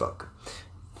say Facebook.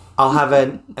 I'll have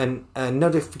a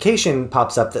notification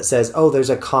pops up that says, oh, there's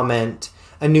a comment,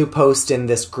 a new post in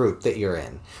this group that you're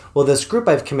in. Well, this group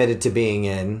I've committed to being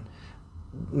in,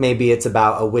 maybe it's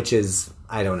about a witch's,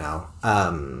 I don't know,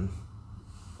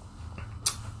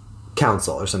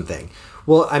 council or something.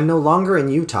 Well, I'm no longer in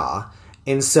Utah,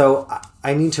 and so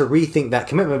I need to rethink that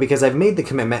commitment because I've made the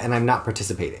commitment and I'm not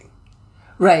participating.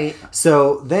 Right.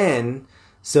 So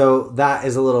that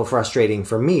is a little frustrating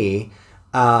for me.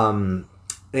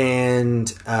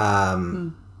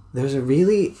 There's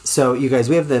you guys,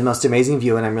 we have the most amazing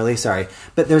view, and I'm really sorry,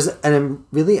 but there's a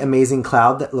really amazing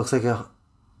cloud that looks like a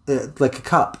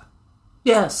cup.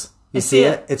 Yes. You see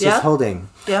it? It's just holding.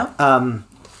 Yeah. So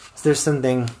there's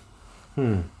something,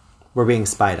 we're being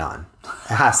spied on.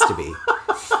 It has to be.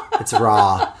 It's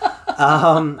raw.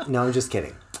 No, I'm just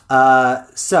kidding.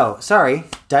 Sorry,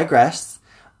 digress.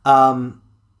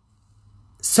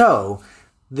 So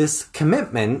this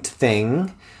commitment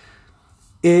thing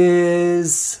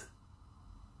is,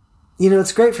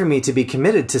 it's great for me to be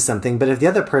committed to something, but if the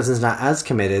other person's not as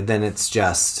committed, then it's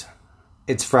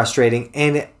frustrating,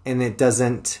 and it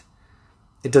doesn't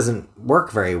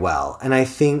work very well. And I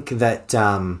think that,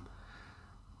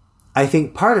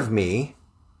 part of me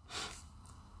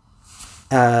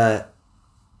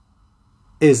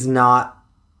is not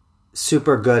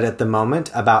super good at the moment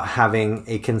about having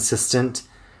a consistent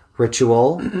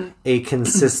ritual, a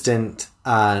consistent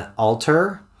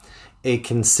altar, a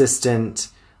consistent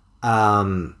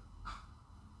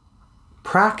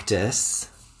practice,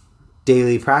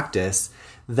 daily practice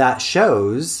that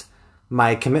shows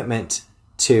my commitment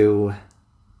to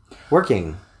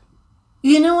working.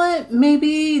 You know what?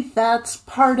 Maybe that's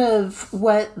part of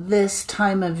what this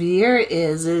time of year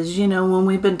is, when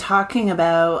we've been talking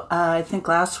about, I think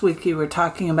last week you were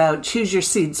talking about choose your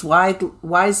seeds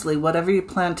wisely. Whatever you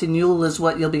plant in Yule is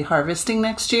what you'll be harvesting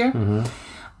next year. Mm-hmm.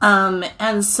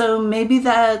 And so maybe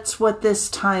that's what this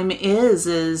time is,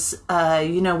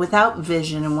 without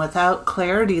vision and without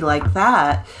clarity like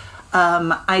that.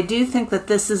 I do think that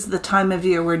this is the time of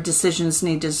year where decisions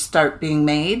need to start being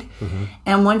made. Mm-hmm.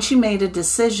 And once you made a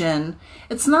decision,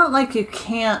 it's not like you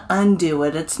can't undo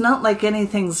it. It's not like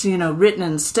anything's, written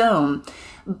in stone.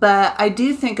 But I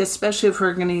do think, especially if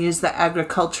we're going to use the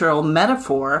agricultural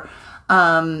metaphor,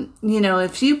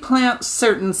 if you plant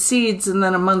certain seeds and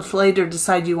then a month later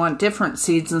decide you want different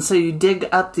seeds, and so you dig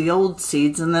up the old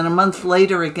seeds, and then a month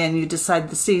later again you decide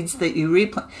the seeds that you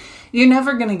replant, you're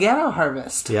never going to get a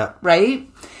harvest,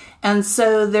 right? And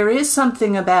so there is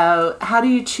something about how do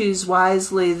you choose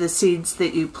wisely the seeds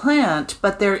that you plant,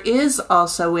 but there is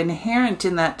also inherent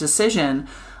in that decision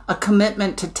a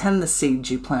commitment to tend the seeds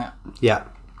you plant. Yeah.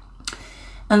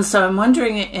 And so I'm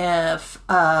wondering if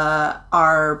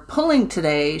our pulling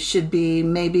today should be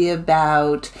maybe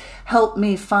about help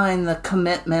me find the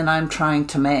commitment I'm trying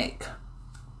to make.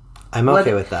 I'm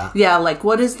okay with that. Yeah, like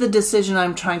what is the decision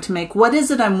I'm trying to make? What is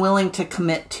it I'm willing to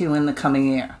commit to in the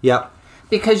coming year? Yep.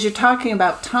 Because you're talking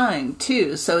about time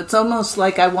too. So it's almost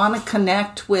like I want to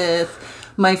connect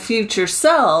with my future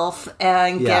self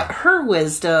and get her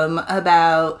wisdom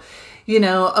about,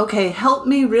 okay, help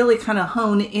me really kind of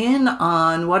hone in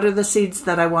on what are the seeds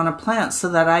that I want to plant so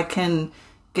that I can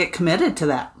get committed to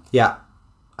that. Yeah.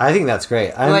 I think that's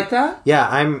great. You like that? Yeah,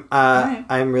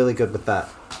 I'm really good with that.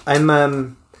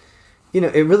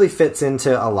 It really fits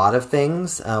into a lot of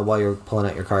things while you're pulling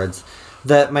out your cards.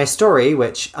 My story,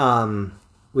 which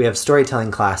we have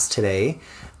storytelling class today,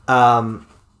 and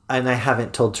I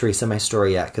haven't told Teresa my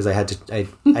story yet because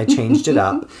I changed it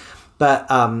up. But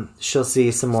she'll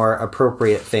see some more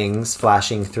appropriate things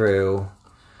flashing through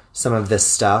some of this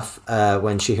stuff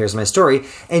when she hears my story.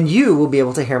 And you will be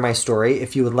able to hear my story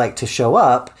if you would like to show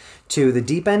up to the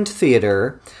Deep End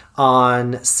Theater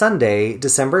on Sunday,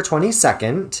 December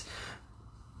 22nd,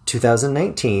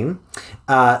 2019,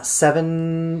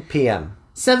 7 p.m.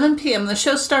 7 p.m. The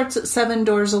show starts at 7.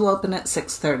 Doors will open at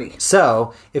 6:30.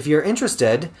 So, if you're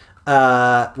interested,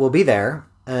 we'll be there.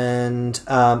 And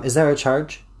is there a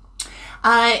charge?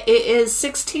 It is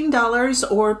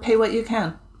 $16 or pay what you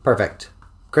can. Perfect.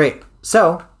 Great.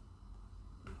 So,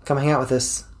 come hang out with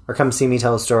us. Or come see me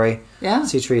tell a story. Yeah.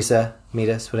 See Teresa. Meet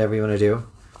us. Whatever you want to do.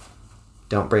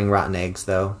 Don't bring rotten eggs,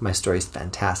 though. My story's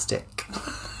fantastic.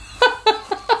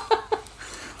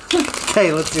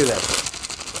 Okay, let's do this.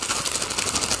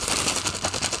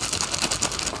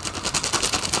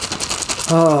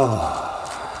 Oh.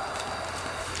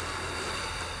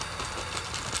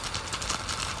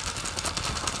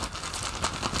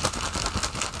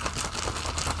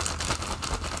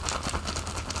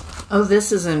 Oh,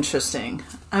 this is interesting.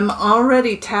 I'm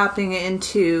already tapping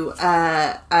into,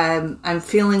 I'm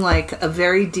feeling like a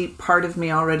very deep part of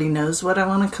me already knows what I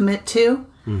want to commit to,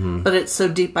 but it's so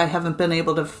deep I haven't been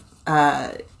able to,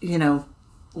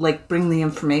 bring the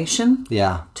information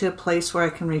to a place where I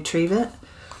can retrieve it.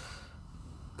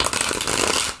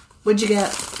 What'd you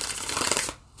get?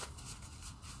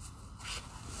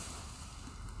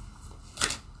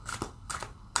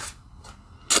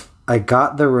 I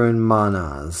got the rune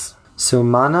Manas. So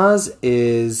Manas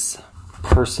is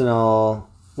personal...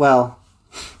 Well,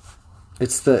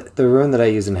 it's the rune that I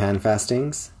use in hand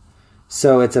fastings.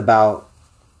 So it's about...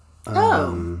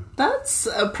 that's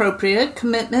appropriate.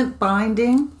 Commitment,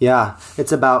 binding. Yeah,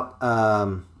 it's about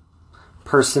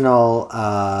personal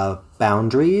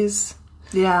boundaries.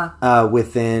 Yeah.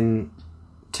 Within...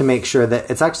 To make sure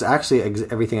that... It's actually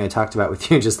everything I talked about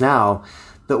with you just now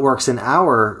that works in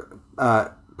our...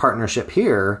 partnership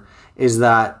here is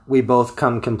that we both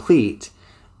come complete,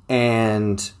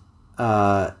 and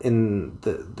in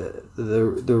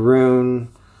the rune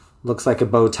looks like a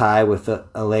bow tie with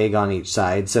a leg on each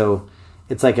side, so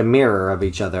it's like a mirror of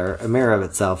each other, a mirror of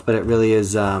itself, but it really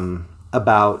is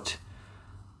about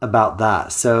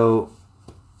that. So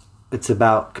it's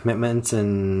about commitments,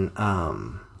 and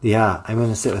I'm going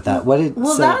to sit with that.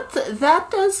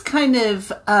 That does kind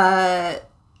of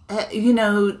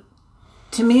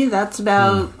To me, that's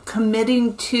about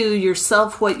committing to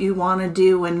yourself what you want to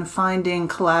do and finding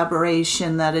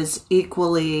collaboration that is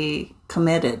equally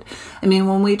committed. I mean,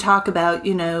 when we talk about,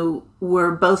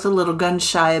 we're both a little gun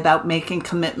shy about making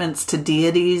commitments to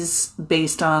deities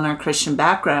based on our Christian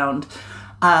background.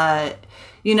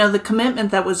 The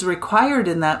commitment that was required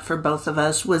in that for both of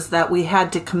us was that we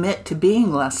had to commit to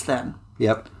being less than.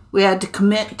 Yep. We had to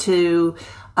commit to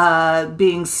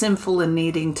being sinful and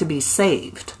needing to be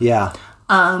saved. Yeah.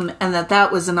 And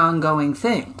that was an ongoing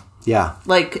thing. Yeah.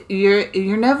 Like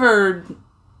you're never,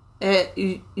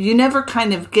 you never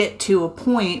kind of get to a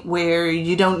point where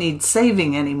you don't need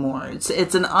saving anymore.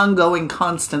 It's an ongoing,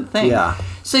 constant thing. Yeah.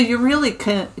 So you're really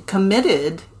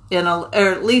committed or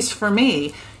at least for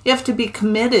me, you have to be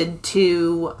committed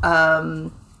to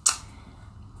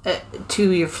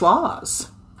your flaws.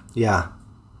 Yeah.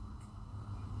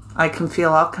 I can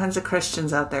feel all kinds of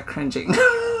Christians out there cringing.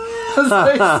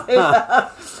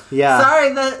 Yeah.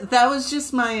 Sorry, that was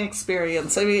just my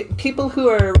experience. I mean, people who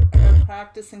are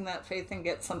practicing that faith and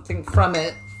get something from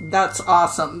it, that's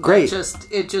awesome. Great.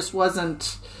 It just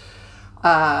wasn't.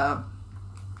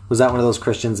 Was that one of those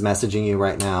Christians messaging you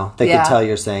right now? They could tell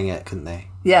you're saying it, couldn't they?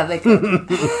 Yeah, they could.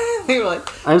 They were like,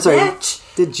 I'm sorry. Bitch.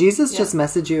 Did Jesus just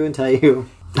message you and tell you?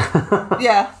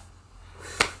 Yeah.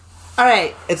 All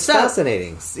right. It's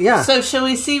fascinating. Yeah. So shall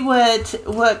we see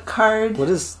what card? What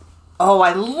is? Oh,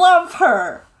 I love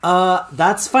her.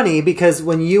 That's funny because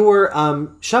when you were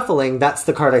shuffling, that's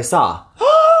the card I saw.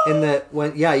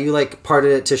 You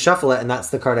parted it to shuffle it, and that's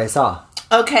the card I saw.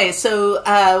 Okay, so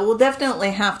we'll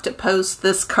definitely have to post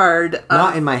this card.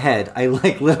 Not in my head. I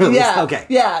literally. Yeah. Okay.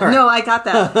 Yeah. Right. No, I got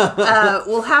that.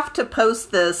 We'll have to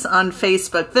post this on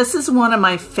Facebook. This is one of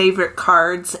my favorite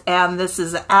cards, and this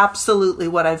is absolutely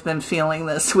what I've been feeling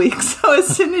this week. So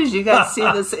as soon as you guys see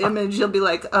this image, you'll be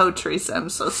like, "Oh, Teresa, I'm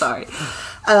so sorry."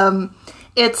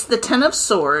 It's the Ten of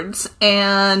Swords,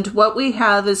 and what we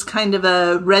have is kind of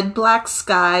a red-black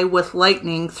sky with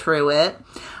lightning through it.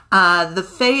 The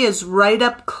Fae is right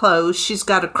up close. She's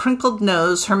got a crinkled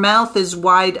nose. Her mouth is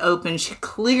wide open. She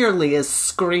clearly is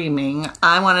screaming.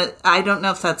 I don't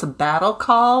know if that's a battle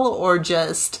call or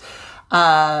just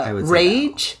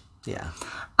rage. Yeah.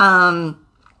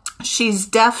 She's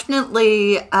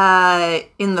definitely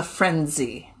in the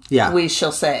frenzy. Yeah. We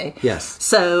shall say. Yes.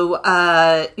 So,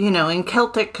 in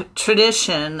Celtic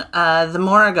tradition, the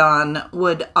Morrigan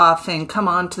would often come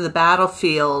onto the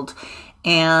battlefield,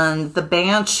 and the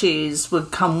Banshees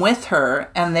would come with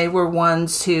her, and they were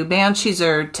ones who... Banshees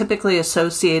are typically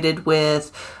associated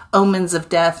with omens of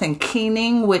death and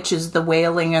keening, which is the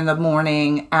wailing in the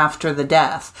morning after the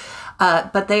death.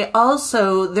 But they're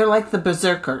like the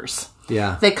berserkers.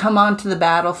 Yeah. They come onto the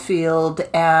battlefield,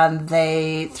 and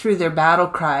through their battle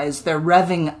cries, they're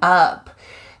revving up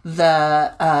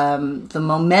the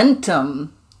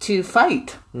momentum to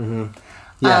fight. Mm-hmm.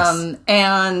 Yes.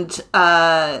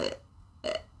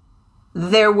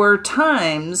 There were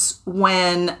times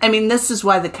when, this is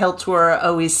why the Celts were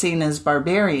always seen as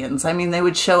barbarians. They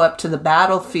would show up to the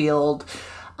battlefield,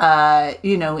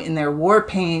 in their war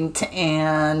paint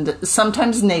and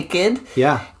sometimes naked.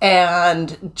 Yeah.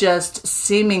 And just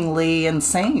seemingly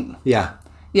insane. Yeah.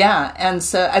 Yeah. And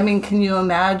so, can you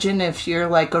imagine if you're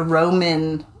like a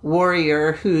Roman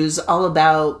warrior who's all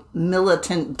about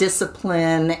militant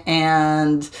discipline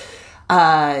and...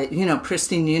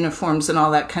 pristine uniforms and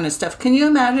all that kind of stuff. Can you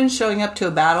imagine showing up to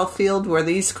a battlefield where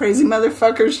these crazy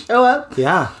motherfuckers show up?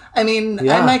 Yeah. I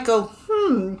might go,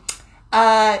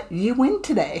 you win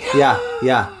today.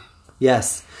 Yeah.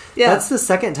 Yes. Yeah. That's the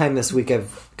second time this week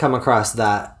I've come across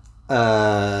that.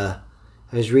 I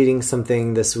was reading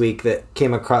something this week that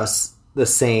came across the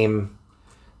same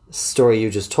story you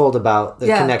just told about the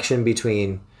connection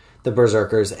between the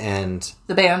Berserkers and...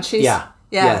 the Banshees? Yeah.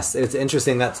 Yes, it's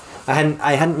interesting. I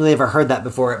hadn't really ever heard that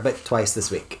before, but twice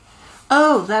this week.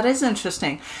 Oh, that is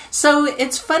interesting. So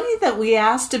it's funny that we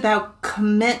asked about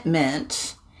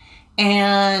commitment,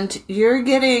 and you're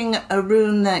getting a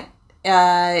rune that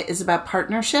is about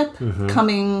partnership,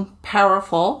 coming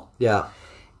powerful. Yeah.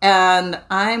 And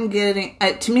I'm getting,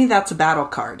 to me, that's a battle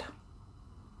card.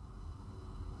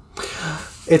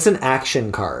 It's an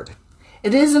action card.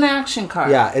 It is an action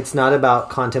card. Yeah, it's not about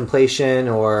contemplation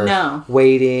or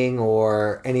waiting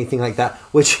or anything like that,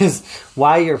 which is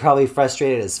why you're probably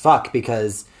frustrated as fuck,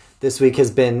 because this week has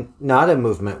been not a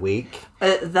movement week.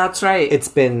 That's right. It's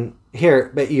been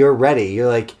here, but you're ready.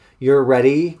 You're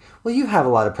ready. Well, you have a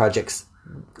lot of projects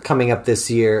coming up this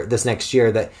next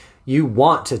year that you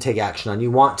want to take action on. You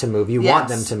want to move. You want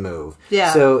them to move.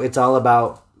 Yeah. So it's all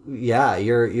about,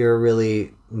 you're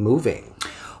really moving.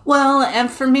 Well, and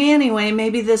for me anyway,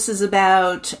 maybe this is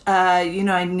about,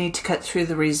 I need to cut through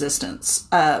the resistance.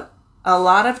 A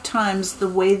lot of times the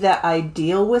way that I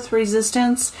deal with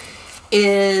resistance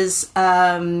is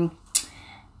that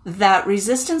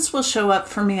resistance will show up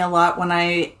for me a lot when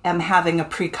I am having a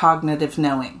precognitive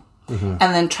knowing. And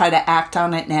then try to act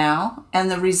on it now.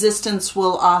 And the resistance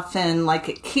will often,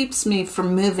 it keeps me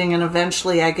from moving, and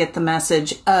eventually I get the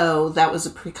message, oh, that was a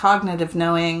precognitive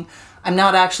knowing. I'm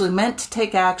not actually meant to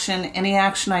take action. Any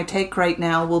action I take right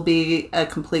now will be a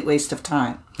complete waste of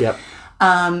time. Yep.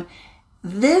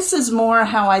 This is more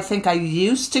how I think I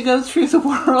used to go through the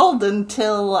world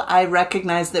until I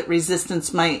recognized that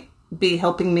resistance might be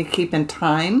helping me keep in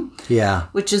time. Yeah.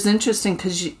 Which is interesting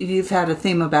because you've had a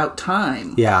theme about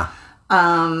time. Yeah.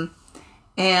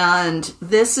 And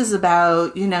this is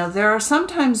about, there are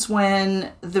sometimes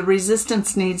when the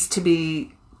resistance needs to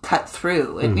be cut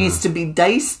through. It needs to be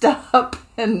diced up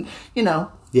and,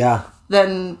 Yeah.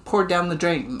 then poured down the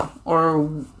drain or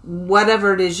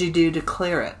whatever it is you do to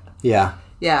clear it. Yeah.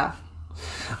 Yeah.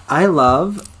 I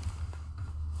love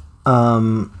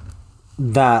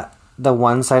that the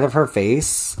one side of her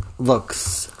face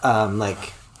looks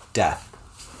like death.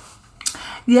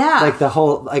 Yeah. Like the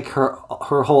whole,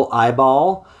 her whole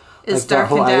eyeball is the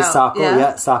whole darkened eye out. socket,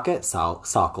 Yeah.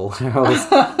 sockle.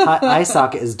 Eye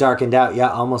socket is darkened out. Yeah,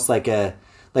 almost like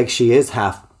she is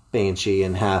half banshee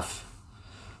and half.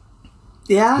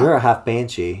 Yeah. You're a half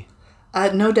banshee.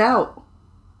 No doubt.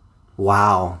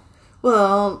 Wow.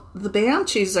 Well, the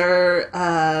banshees are,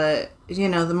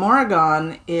 the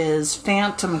Morrigan is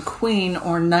Phantom Queen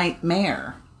or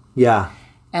Nightmare. Yeah.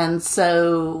 And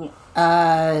so,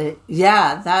 that's,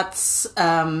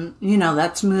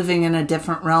 that's moving in a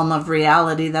different realm of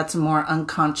reality. That's a more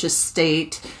unconscious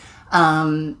state.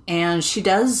 And she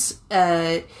does,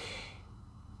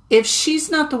 if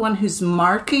she's not the one who's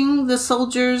marking the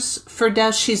soldiers for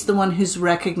death, she's the one who's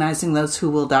recognizing those who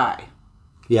will die.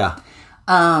 Yeah.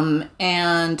 To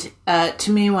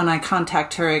me, when I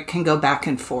contact her, it can go back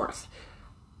and forth.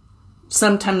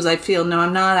 Sometimes I feel, no,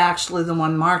 I'm not actually the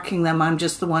one marking them. I'm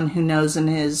just the one who knows and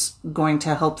is going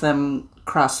to help them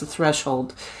cross the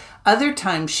threshold. Other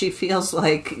times she feels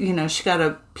like, she got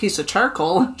a piece of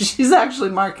charcoal. She's actually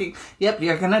marking, yep,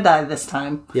 you're going to die this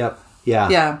time. Yep. Yeah.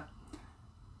 Yeah.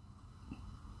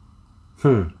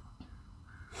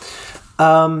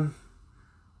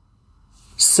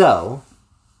 So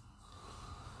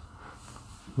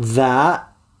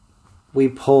that we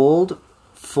pulled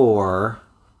for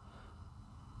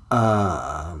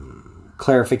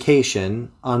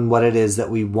clarification on what it is that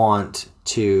we want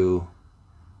to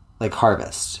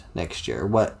harvest next year.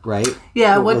 What, right?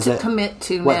 Yeah, what to commit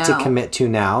to now. What to commit to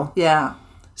now. Yeah.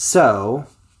 So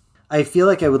I feel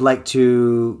like I would like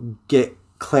to get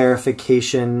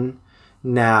clarification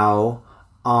now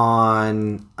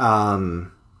on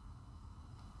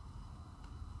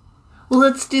well,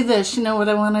 let's do this. You know what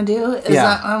I want to do? Is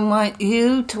I want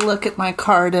you to look at my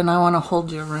card and I want to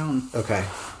hold your rune. Okay.